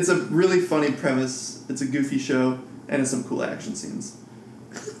 like, it's a really funny premise. It's a goofy show. And it's some cool action scenes.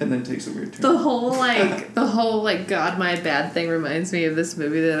 And then it takes a weird turn. The whole God, my bad thing reminds me of this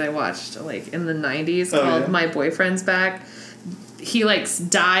movie that I watched, like, in the 90s called My Boyfriend's Back. He, like,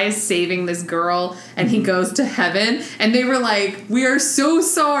 dies saving this girl, and he goes to heaven, and they were like, we are so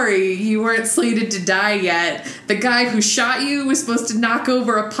sorry you weren't slated to die yet. The guy who shot you was supposed to knock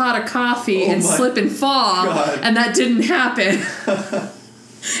over a pot of coffee and slip and fall, and that didn't happen.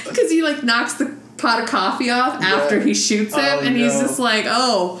 Because he, like, knocks the pot of coffee off after he shoots him, and he's just like,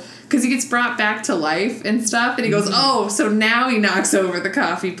 oh, because he gets brought back to life and stuff, and he goes, oh, so now he knocks over the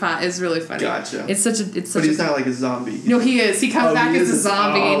coffee pot. It's really funny. Gotcha. But he's not like a zombie. No, he is. He comes back as a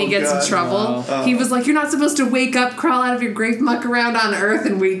zombie, and he gets in trouble. Wow. He was like, you're not supposed to wake up, crawl out of your grave, muck around on Earth,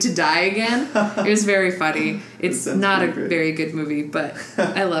 and wait to die again. It was very funny. It's not a very good movie, but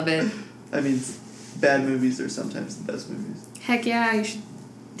I love it. I mean, bad movies are sometimes the best movies. Heck yeah, you should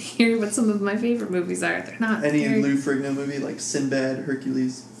hear what some of my favorite movies are. They're not any Lou Ferrigno movie like Sinbad,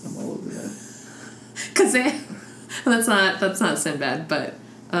 Hercules. I'm all over that. Kazam. That's not Sinbad, but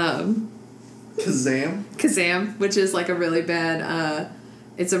Kazam. Kazam, which is like a really bad.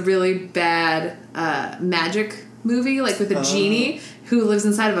 It's a really bad magic movie, like with a genie who lives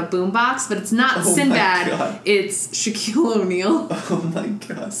inside of a boombox, but it's not Sinbad. It's Shaquille O'Neal. Oh my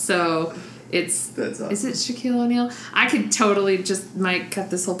god. So. That's awesome. Is it Shaquille O'Neal? I could totally might cut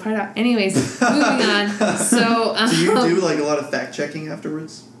this whole part out. Anyways, moving on. So do you do like a lot of fact checking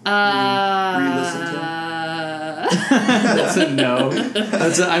afterwards? Re-listen to them? That's a no.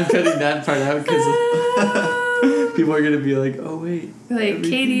 I'm cutting that part out because people are gonna be like, oh wait. Like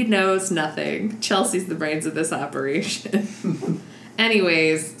Katie knows nothing. Chelsea's the brains of this operation.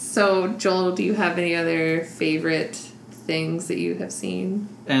 Anyways, so Joel, do you have any other favorite things that you have seen?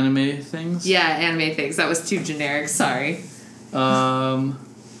 Anime things? Yeah, anime things. That was too generic. Sorry. I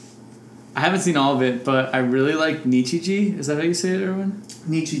haven't seen all of it, but I really like Nichiji. Is that how you say it, Erwin?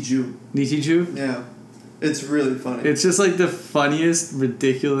 Nichiju. Nichiju? Yeah. It's really funny. It's just like the funniest,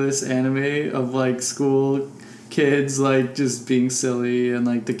 ridiculous anime of like school kids like just being silly, and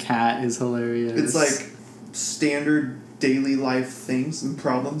like the cat is hilarious. It's like standard daily life things and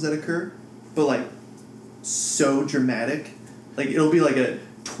problems that occur, but like so dramatic. Like it'll be like a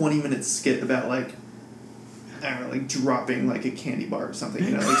 20-minute skit about like, I don't know, like dropping like a candy bar or something,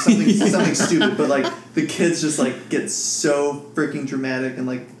 you know, like something something stupid, but like the kids just like get so freaking dramatic and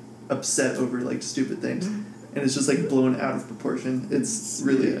like upset over like stupid things, and it's just like blown out of proportion. It's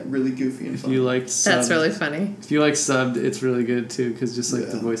really really goofy and fun. If you liked subbed, that's really funny. If you like subbed, it's really good too, because just like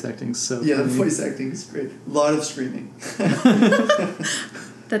the voice acting's so funny. The voice acting is great. A lot of screaming.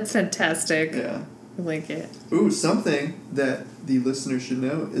 That's fantastic. Yeah. I like it. Ooh, something that the listeners should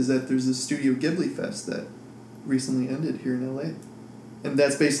know is that there's a Studio Ghibli Fest that recently ended here in LA. And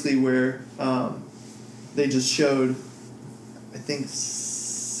that's basically where they just showed, I think,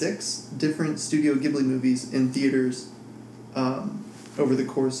 6 different Studio Ghibli movies in theaters over the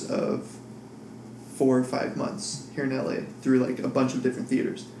course of 4 or 5 months here in LA through like a bunch of different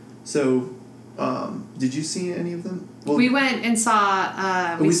theaters. So, did you see any of them? Well, we went and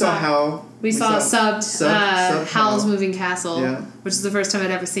saw... we saw How... We saw subbed Howl's Moving Castle, yeah. Which is the first time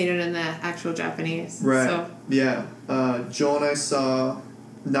I'd ever seen it in the actual Japanese. Right. So. Yeah. Joel and I saw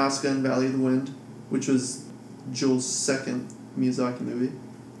Nazca and Valley of the Wind, which was Joel's second Miyazaki movie.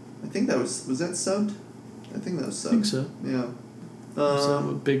 I think that was that subbed? I think that was subbed. I think so. Yeah. Was that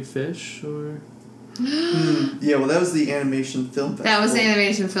with Big Fish or? Yeah, well, that was the Animation Film Festival. That was the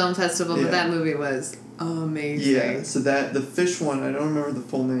Animation Film Festival, but Yeah. that movie was amazing. Yeah, so that the fish one, I don't remember the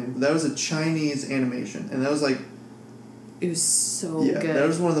full name, but that was a Chinese animation, and that was like It was so yeah, good. that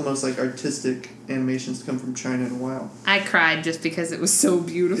was one of the most like artistic animations to come from China in a while. I cried just because it was so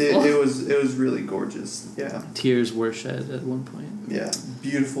beautiful. It was really gorgeous. Yeah, Tears were shed at one point. yeah,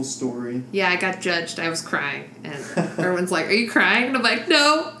 beautiful story. Yeah, I got judged. I was crying, and everyone's like, "Are you crying?" And I'm like,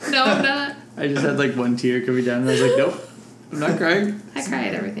 "No, I'm not." I just had like one tear coming down, and I was like, "Nope, I'm not crying." I cry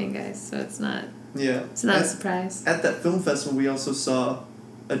at everything, guys, so it's not Yeah, a surprise. At that film festival, we also saw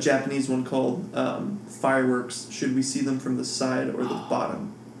a Japanese one called Fireworks. Should we see them from the side or the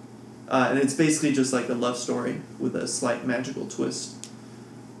bottom? And it's basically just like a love story with a slight magical twist.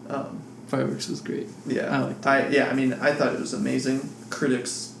 Fireworks was great. Yeah, I liked it. I mean, I thought it was amazing.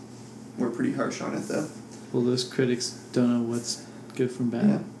 Critics were pretty harsh on it, though. Well, those critics don't know what's good from bad.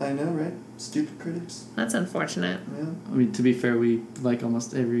 Yeah, I know, right? Stupid critics. That's unfortunate. Yeah. I mean, to be fair, we like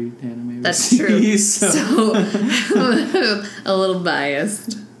almost every anime. we That's see, true. So. So a little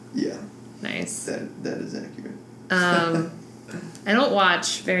biased. Yeah, Nice. that is accurate. I don't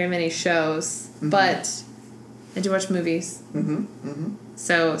watch very many shows, but I do watch movies.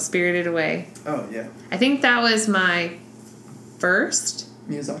 So Spirited Away. Oh yeah, I think that was my first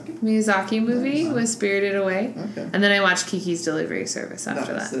Miyazaki movie. Nice. Was Spirited Away. Okay. And then I watched Kiki's Delivery Service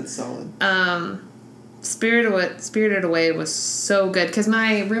after that. That's solid. Spirited Away was so good because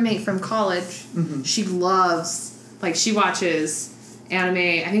my roommate from college, she loves, like, she watches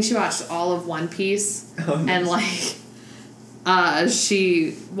anime. I think she watched all of One Piece. Oh, nice. And like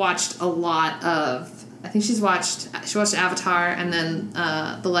she watched a lot of, I think she watched Avatar and then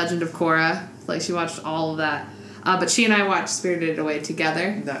The Legend of Korra. Like, she watched all of that. But she and I watched Spirited Away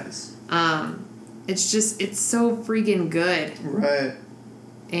together. Nice. It's so freaking good. Right.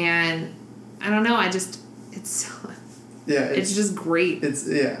 And I don't know, it's just great.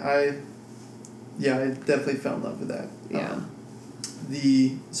 I definitely fell in love with that. Yeah.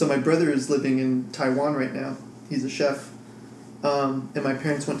 So my brother is living in Taiwan right now. He's a chef. And my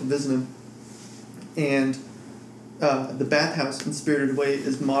parents went to visit him. And the bathhouse in Spirited Away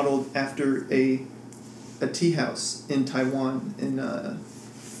is modeled after a tea house in Taiwan in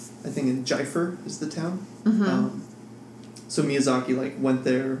I think in Jifer is the town. So Miyazaki went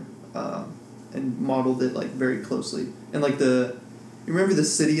there and modeled it very closely. And you remember the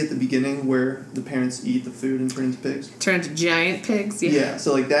city at the beginning where the parents eat the food and turn into pigs? Turn into giant pigs, yeah. Yeah,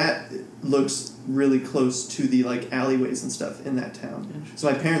 so that looks really close to the alleyways and stuff in that town.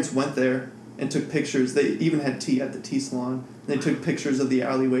 So my parents went there and took pictures. They even had tea at the tea salon. And they took pictures of the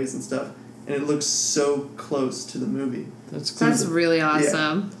alleyways and stuff. And it looks so close to the movie. That's really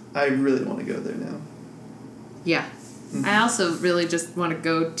awesome. Yeah, I really want to go there now. Yeah. I also really just want to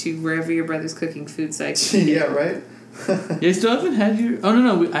go to wherever your brother's cooking food so I can Yeah, right? You still haven't had your... Oh,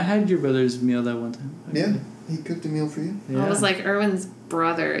 no. I had your brother's meal that one time. Yeah, he cooked a meal for you. Yeah. I was like, Erwin's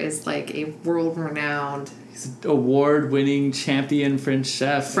brother is a world-renowned... He's an award-winning champion French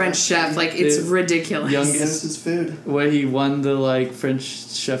chef. It's ridiculous. Knows his food. Where he won the French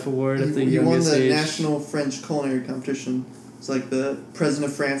chef award at the he youngest won the age. national French culinary competition. It's the president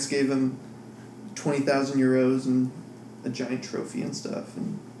of France gave him 20,000 euros and a giant trophy and stuff.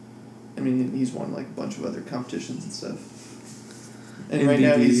 And I mean, he's won a bunch of other competitions and stuff. And right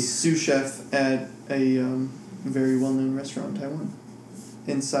now he's sous chef at a very well-known restaurant in Taiwan.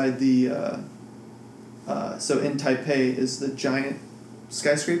 Inside the so in Taipei is the giant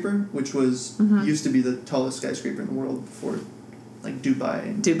skyscraper, which was used to be the tallest skyscraper in the world before Dubai.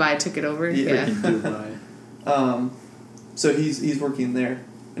 And Dubai took it over. Yeah. Dubai. So he's working there,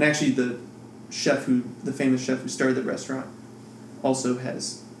 and actually the famous chef who started the restaurant also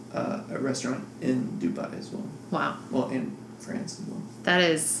has a restaurant in Dubai as well. Wow. Well, and France as well. That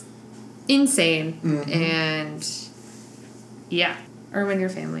is insane. And yeah, Erwin, your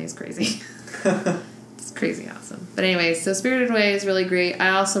family is crazy. It's crazy awesome. But anyway, so Spirited Away is really great. I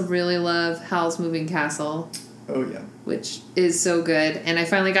also really love Howl's Moving Castle. Oh yeah. Which is so good. And I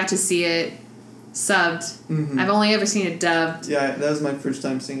finally got to see it subbed. I've only ever seen it dubbed. Yeah, that was my first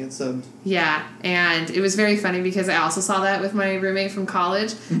time seeing it subbed. Yeah, and it was very funny because I also saw that with my roommate from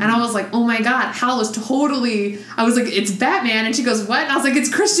college, and I was like, oh my god, Howl is totally... I was like, it's Batman, and she goes, what? And I was like, it's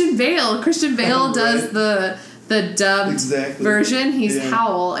Christian Bale. Christian Bale does the dubbed version. He's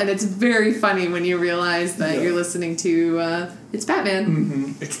Howl, and it's very funny when you realize that you're listening to it's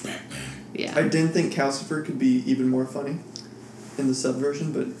Batman. It's Batman. Yeah. I didn't think Calcifer could be even more funny in the sub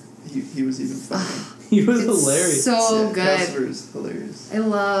version, but he was even funnier. He was hilarious. So good. Calcifer is hilarious. I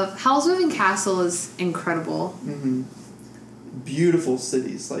love... Howl's Moving Castle is incredible. Beautiful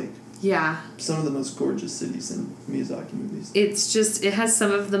cities. Yeah. Some of the most gorgeous cities in Miyazaki movies. It has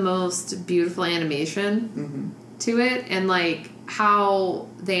some of the most beautiful animation to it, and like how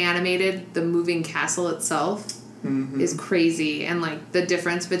they animated the moving castle itself is crazy, and like the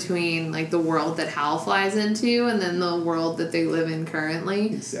difference between like the world that Hal flies into and then the world that they live in currently.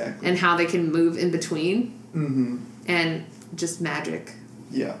 Exactly. And how they can move in between. And just magic.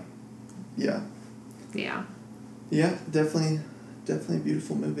 Yeah. Yeah. Yeah. Yeah, definitely a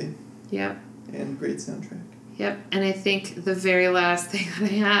beautiful movie. Yep. And great soundtrack. Yep. And I think the very last thing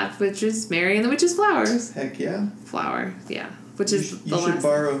that I have, which is Mary and the Witch's Flowers. Heck yeah. Flower, yeah. Which is the last. You should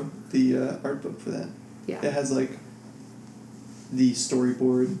borrow the art book for that. Yeah. It has like the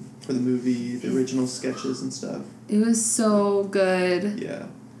storyboard for the movie, the original sketches and stuff. It was so good. Yeah.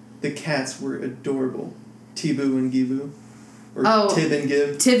 The cats were adorable. Tibu and Gibu. Or Oh, Tib and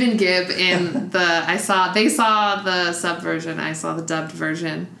Gib. Tib and Gib in they saw the sub version, I saw the dubbed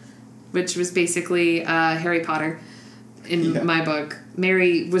version, which was basically Harry Potter in my book.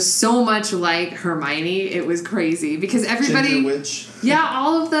 Mary was so much like Hermione, it was crazy because everybody, Ginger Witch. yeah,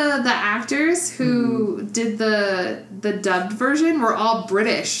 all of the actors who did the dubbed version were all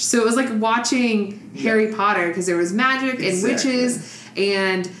British, so it was like watching Harry Potter because there was magic and witches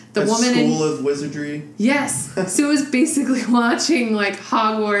and the woman School of Wizardry. Yes. So it was basically watching like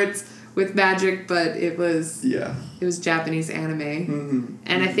Hogwarts with magic, but it was Japanese anime.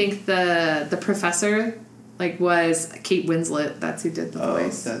 And I think the professor like was Kate Winslet. That's who did the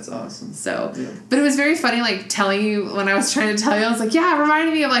voice. That's awesome. So, but it was very funny like telling you when I was trying to tell you, I was like, yeah, it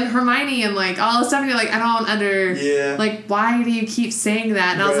reminded me of like Hermione and like all this stuff, and you're like, I don't like, why do you keep saying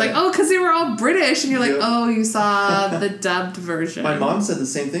that? And I was like, oh, because they were all British, and you're like, oh, you saw the dubbed version. My mom said the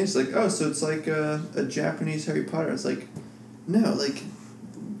same thing. She's like, oh, so it's like a Japanese Harry Potter. I was like, no, like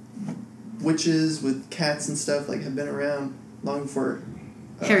witches with cats and stuff like have been around long before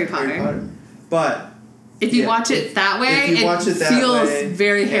Harry Potter. But if you watch it that way, it feels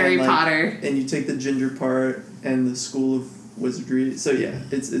very Harry Potter. And you take the ginger part and the School of Wizardry. So yeah,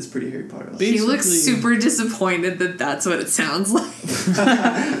 it's pretty Harry Potter. He looks super disappointed that that's what it sounds like.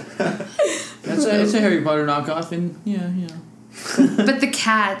 It's a Harry Potter knockoff, and But the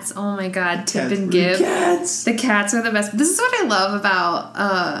cats, oh my god, Tip and Gib. The cats are the best. This is what I love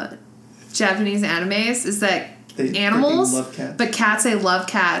about Japanese animes is that animals, love cats. but cats, they love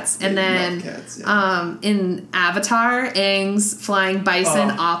cats. And then love cats, in Avatar, Aang's flying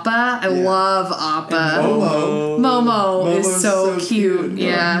bison, Appa. I love Appa. Momo is so cute.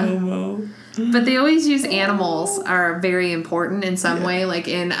 Yeah. Momo. But they always use animals are very important in some way. Like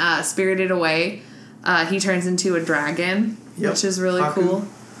in Spirited Away, he turns into a dragon, which is really cool.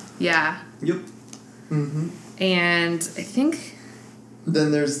 Yeah. Yep. And I think...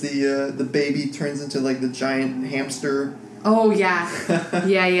 Then there's the baby turns into like the giant hamster. Oh, yeah.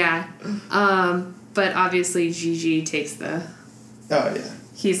 yeah. But obviously Gigi takes the... Oh, yeah.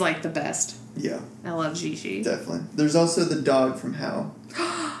 He's like the best. Yeah. I love Gigi. Definitely. There's also the dog from Hal.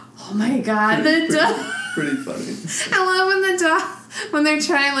 Oh my god, the dog. Pretty funny. I love when the dog, when they're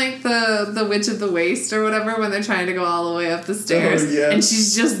trying like the Witch of the Waste or whatever, when they're trying to go all the way up the stairs and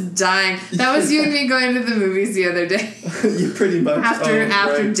she's just dying. That was you and me going to the movies the other day. You pretty much.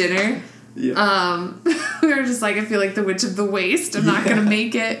 After dinner. Yeah. We were just like, I feel like the Witch of the Waste. I'm not gonna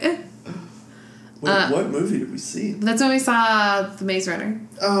make it. Wait, what movie did we see? That's when we saw The Maze Runner.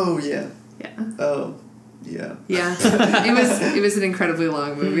 Oh yeah. Yeah. Oh. Yeah. Yeah. It was an incredibly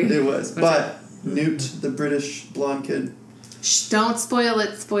long movie. It was. But Newt, the British blonde kid. Shh, don't spoil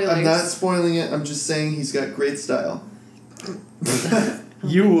it. Spoilers. I'm not spoiling it. I'm just saying he's got great style.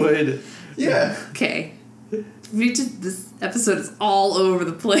 You would. Yeah. Okay. This episode is all over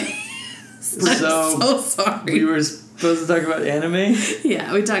the place. I'm so sorry. We were supposed to talk about anime?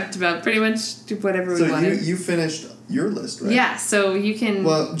 Yeah, we talked about pretty much whatever we wanted. So you finished your list, right? Yeah, so you can...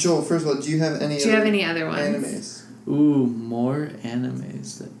 Well, Joel, first of all, do you have any other ones? Animes? Ooh, more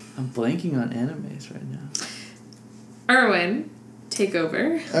animes. I'm blanking on animes right now. Erwin, take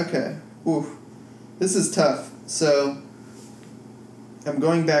over. Okay. Ooh. This is tough. So, I'm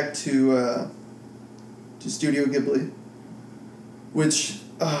going back to Studio Ghibli, which...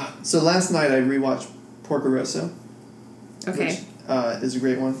 so last night I rewatched Porco Rosso. Okay. Which is a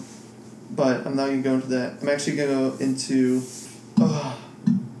great one. But I'm not going to go into that. I'm actually going to go into... Alright,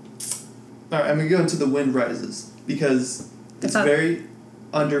 I'm going to go into The Wind Rises. Because it's very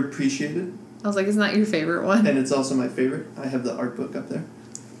underappreciated. I was like, isn't that your favorite one? And it's also my favorite. I have the art book up there.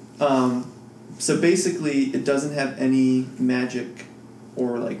 So basically, it doesn't have any magic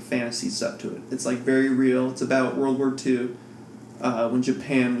or like fantasy stuff to it. It's like very real. It's about World War II, when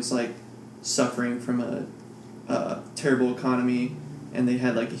Japan was like suffering from a terrible economy, and they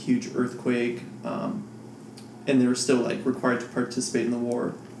had like a huge earthquake, and they were still like required to participate in the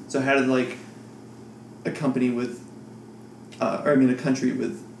war. So how did like a country with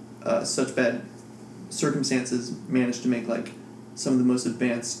such bad circumstances manage to make like some of the most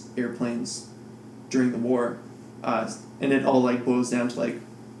advanced airplanes during the war, and it all like boils down to like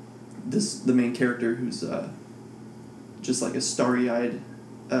the main character who's just like a starry-eyed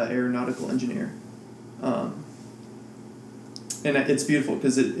aeronautical engineer, and it's beautiful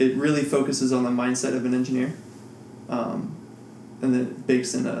because it really focuses on the mindset of an engineer, and then it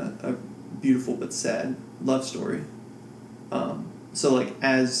bakes in a beautiful but sad love story. So like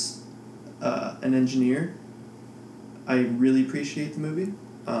as an engineer, I really appreciate the movie,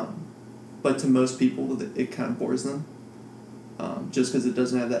 but to most people it kind of bores them, just because it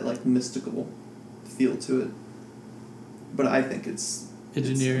doesn't have that like mystical feel to it. But I think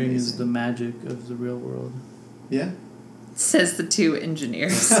engineering is the magic of the real world. Yeah. Says the two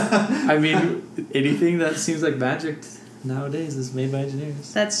engineers. I mean, anything that seems like magic nowadays is made by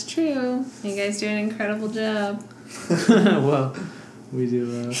engineers. That's true. You guys do an incredible job. Well, we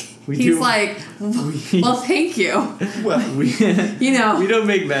do. He's like, well, thank you. Well, we we don't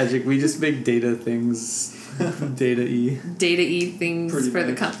make magic. We just make data things. Data-y things Pretty for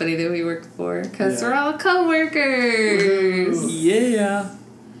the much. company that we work for, because Yeah. we're all co-workers. Yeah.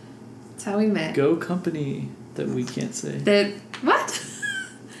 That's how we met. Go company that we can't say. That what?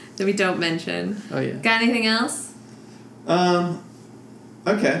 That we don't mention. Oh yeah. Got anything else?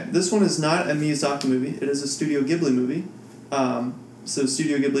 Okay, this one is not a Miyazaki movie. It is a Studio Ghibli movie. So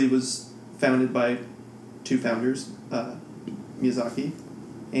Studio Ghibli was founded by two founders, Miyazaki,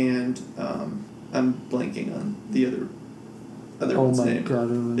 and I'm blanking on the other one's name.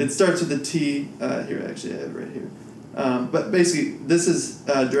 God. It starts with a T. Here, actually, I have it right here. But basically, this is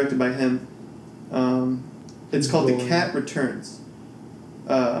directed by him. It's called The Cat Returns.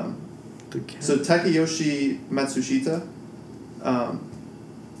 The cat. So Takayoshi Matsushita.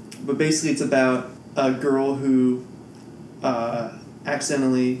 But basically, it's about a girl who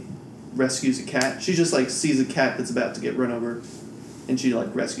accidentally rescues a cat. She just like sees a cat that's about to get run over, and she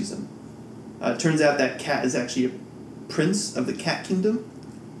like rescues him. Turns out that cat is actually a prince of the cat kingdom,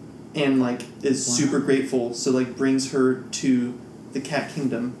 and like is super grateful. So like brings her to the cat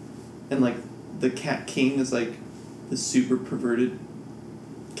kingdom, and like the cat king is like the super perverted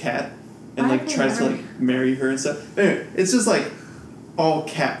cat, and like tries to like marry her and stuff. Anyway, it's just like all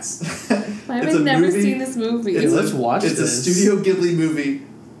cats. I've never seen this movie. Let's watch It's this. a Studio Ghibli movie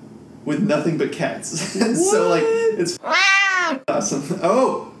with nothing but cats. So like it's awesome.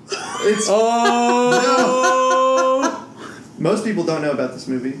 Oh, it's Most people don't know about this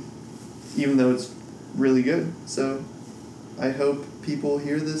movie, even though it's really good. So I hope people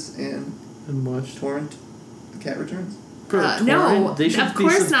hear this and watch torrent The Cat Returns. No, They should of be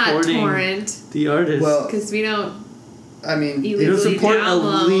course not supporting torrent, the artist. Well, because we don't. I mean, Illegally you don't support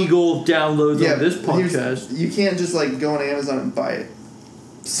download. illegal downloads yeah, on this here's- podcast. you can't just like go on Amazon and buy it.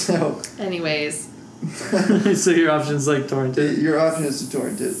 So Anyways, So your option's like torrent it. your option is to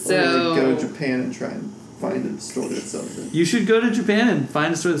torrent it, or So- like go to Japan and try and find a store that sells it. You should go to Japan and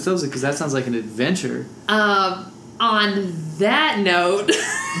find a store that sells it because that sounds like an adventure. on that note,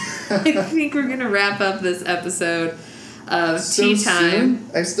 I think we're gonna wrap up this episode of So Tea Time. soon?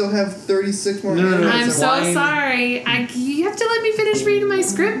 I still have 36 more No, minutes. I'm of so wine. sorry. You have to let me finish reading my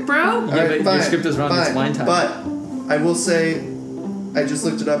script, bro. All Yeah, but fine, your script is wrong. It's fine. wine time. But I will say, I just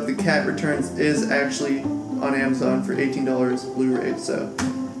looked it up. The Cat Returns is actually on Amazon for $18 Blu-ray. So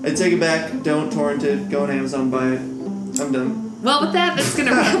I take it back. Don't torrent it. Go on Amazon, buy it. I'm done. Well, with that, that's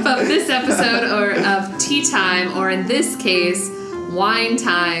gonna wrap up this episode of Tea Time, or in this case, Wine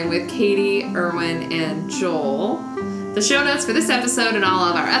Time with Katie, Erwin, and Joel. The show notes for this episode and all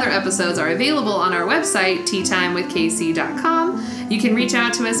of our other episodes are available on our website, teatimewithkc.com. You can reach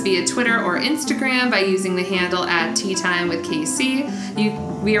out to us via Twitter or Instagram by using the handle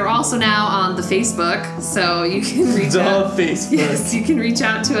 @teatimewithkc. We are also now on the Facebook, so you can reach out. Facebook. Yes, you can reach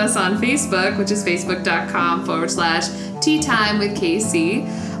out to us on Facebook, which is facebook.com/teatimewithkc.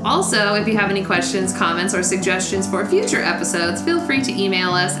 Also, if you have any questions, comments, or suggestions for future episodes, feel free to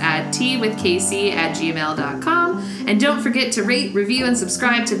email us at teawithkc@gmail.com. And don't forget to rate, review, and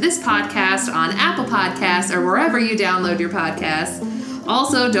subscribe to this podcast on Apple Podcasts or wherever you download your podcasts.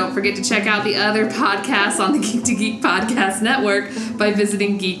 Also, don't forget to check out the other podcasts on the Geek to Geek Podcast Network by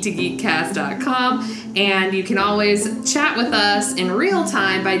visiting geektogeekcast.com. And you can always chat with us in real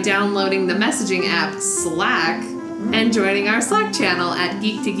time by downloading the messaging app Slack and joining our Slack channel at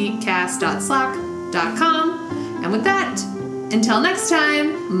geektogeekcast.slack.com. And with that, until next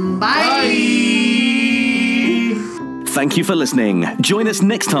time, bye. Thank you for listening. Join us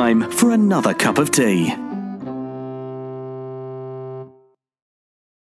next time for another cup of tea.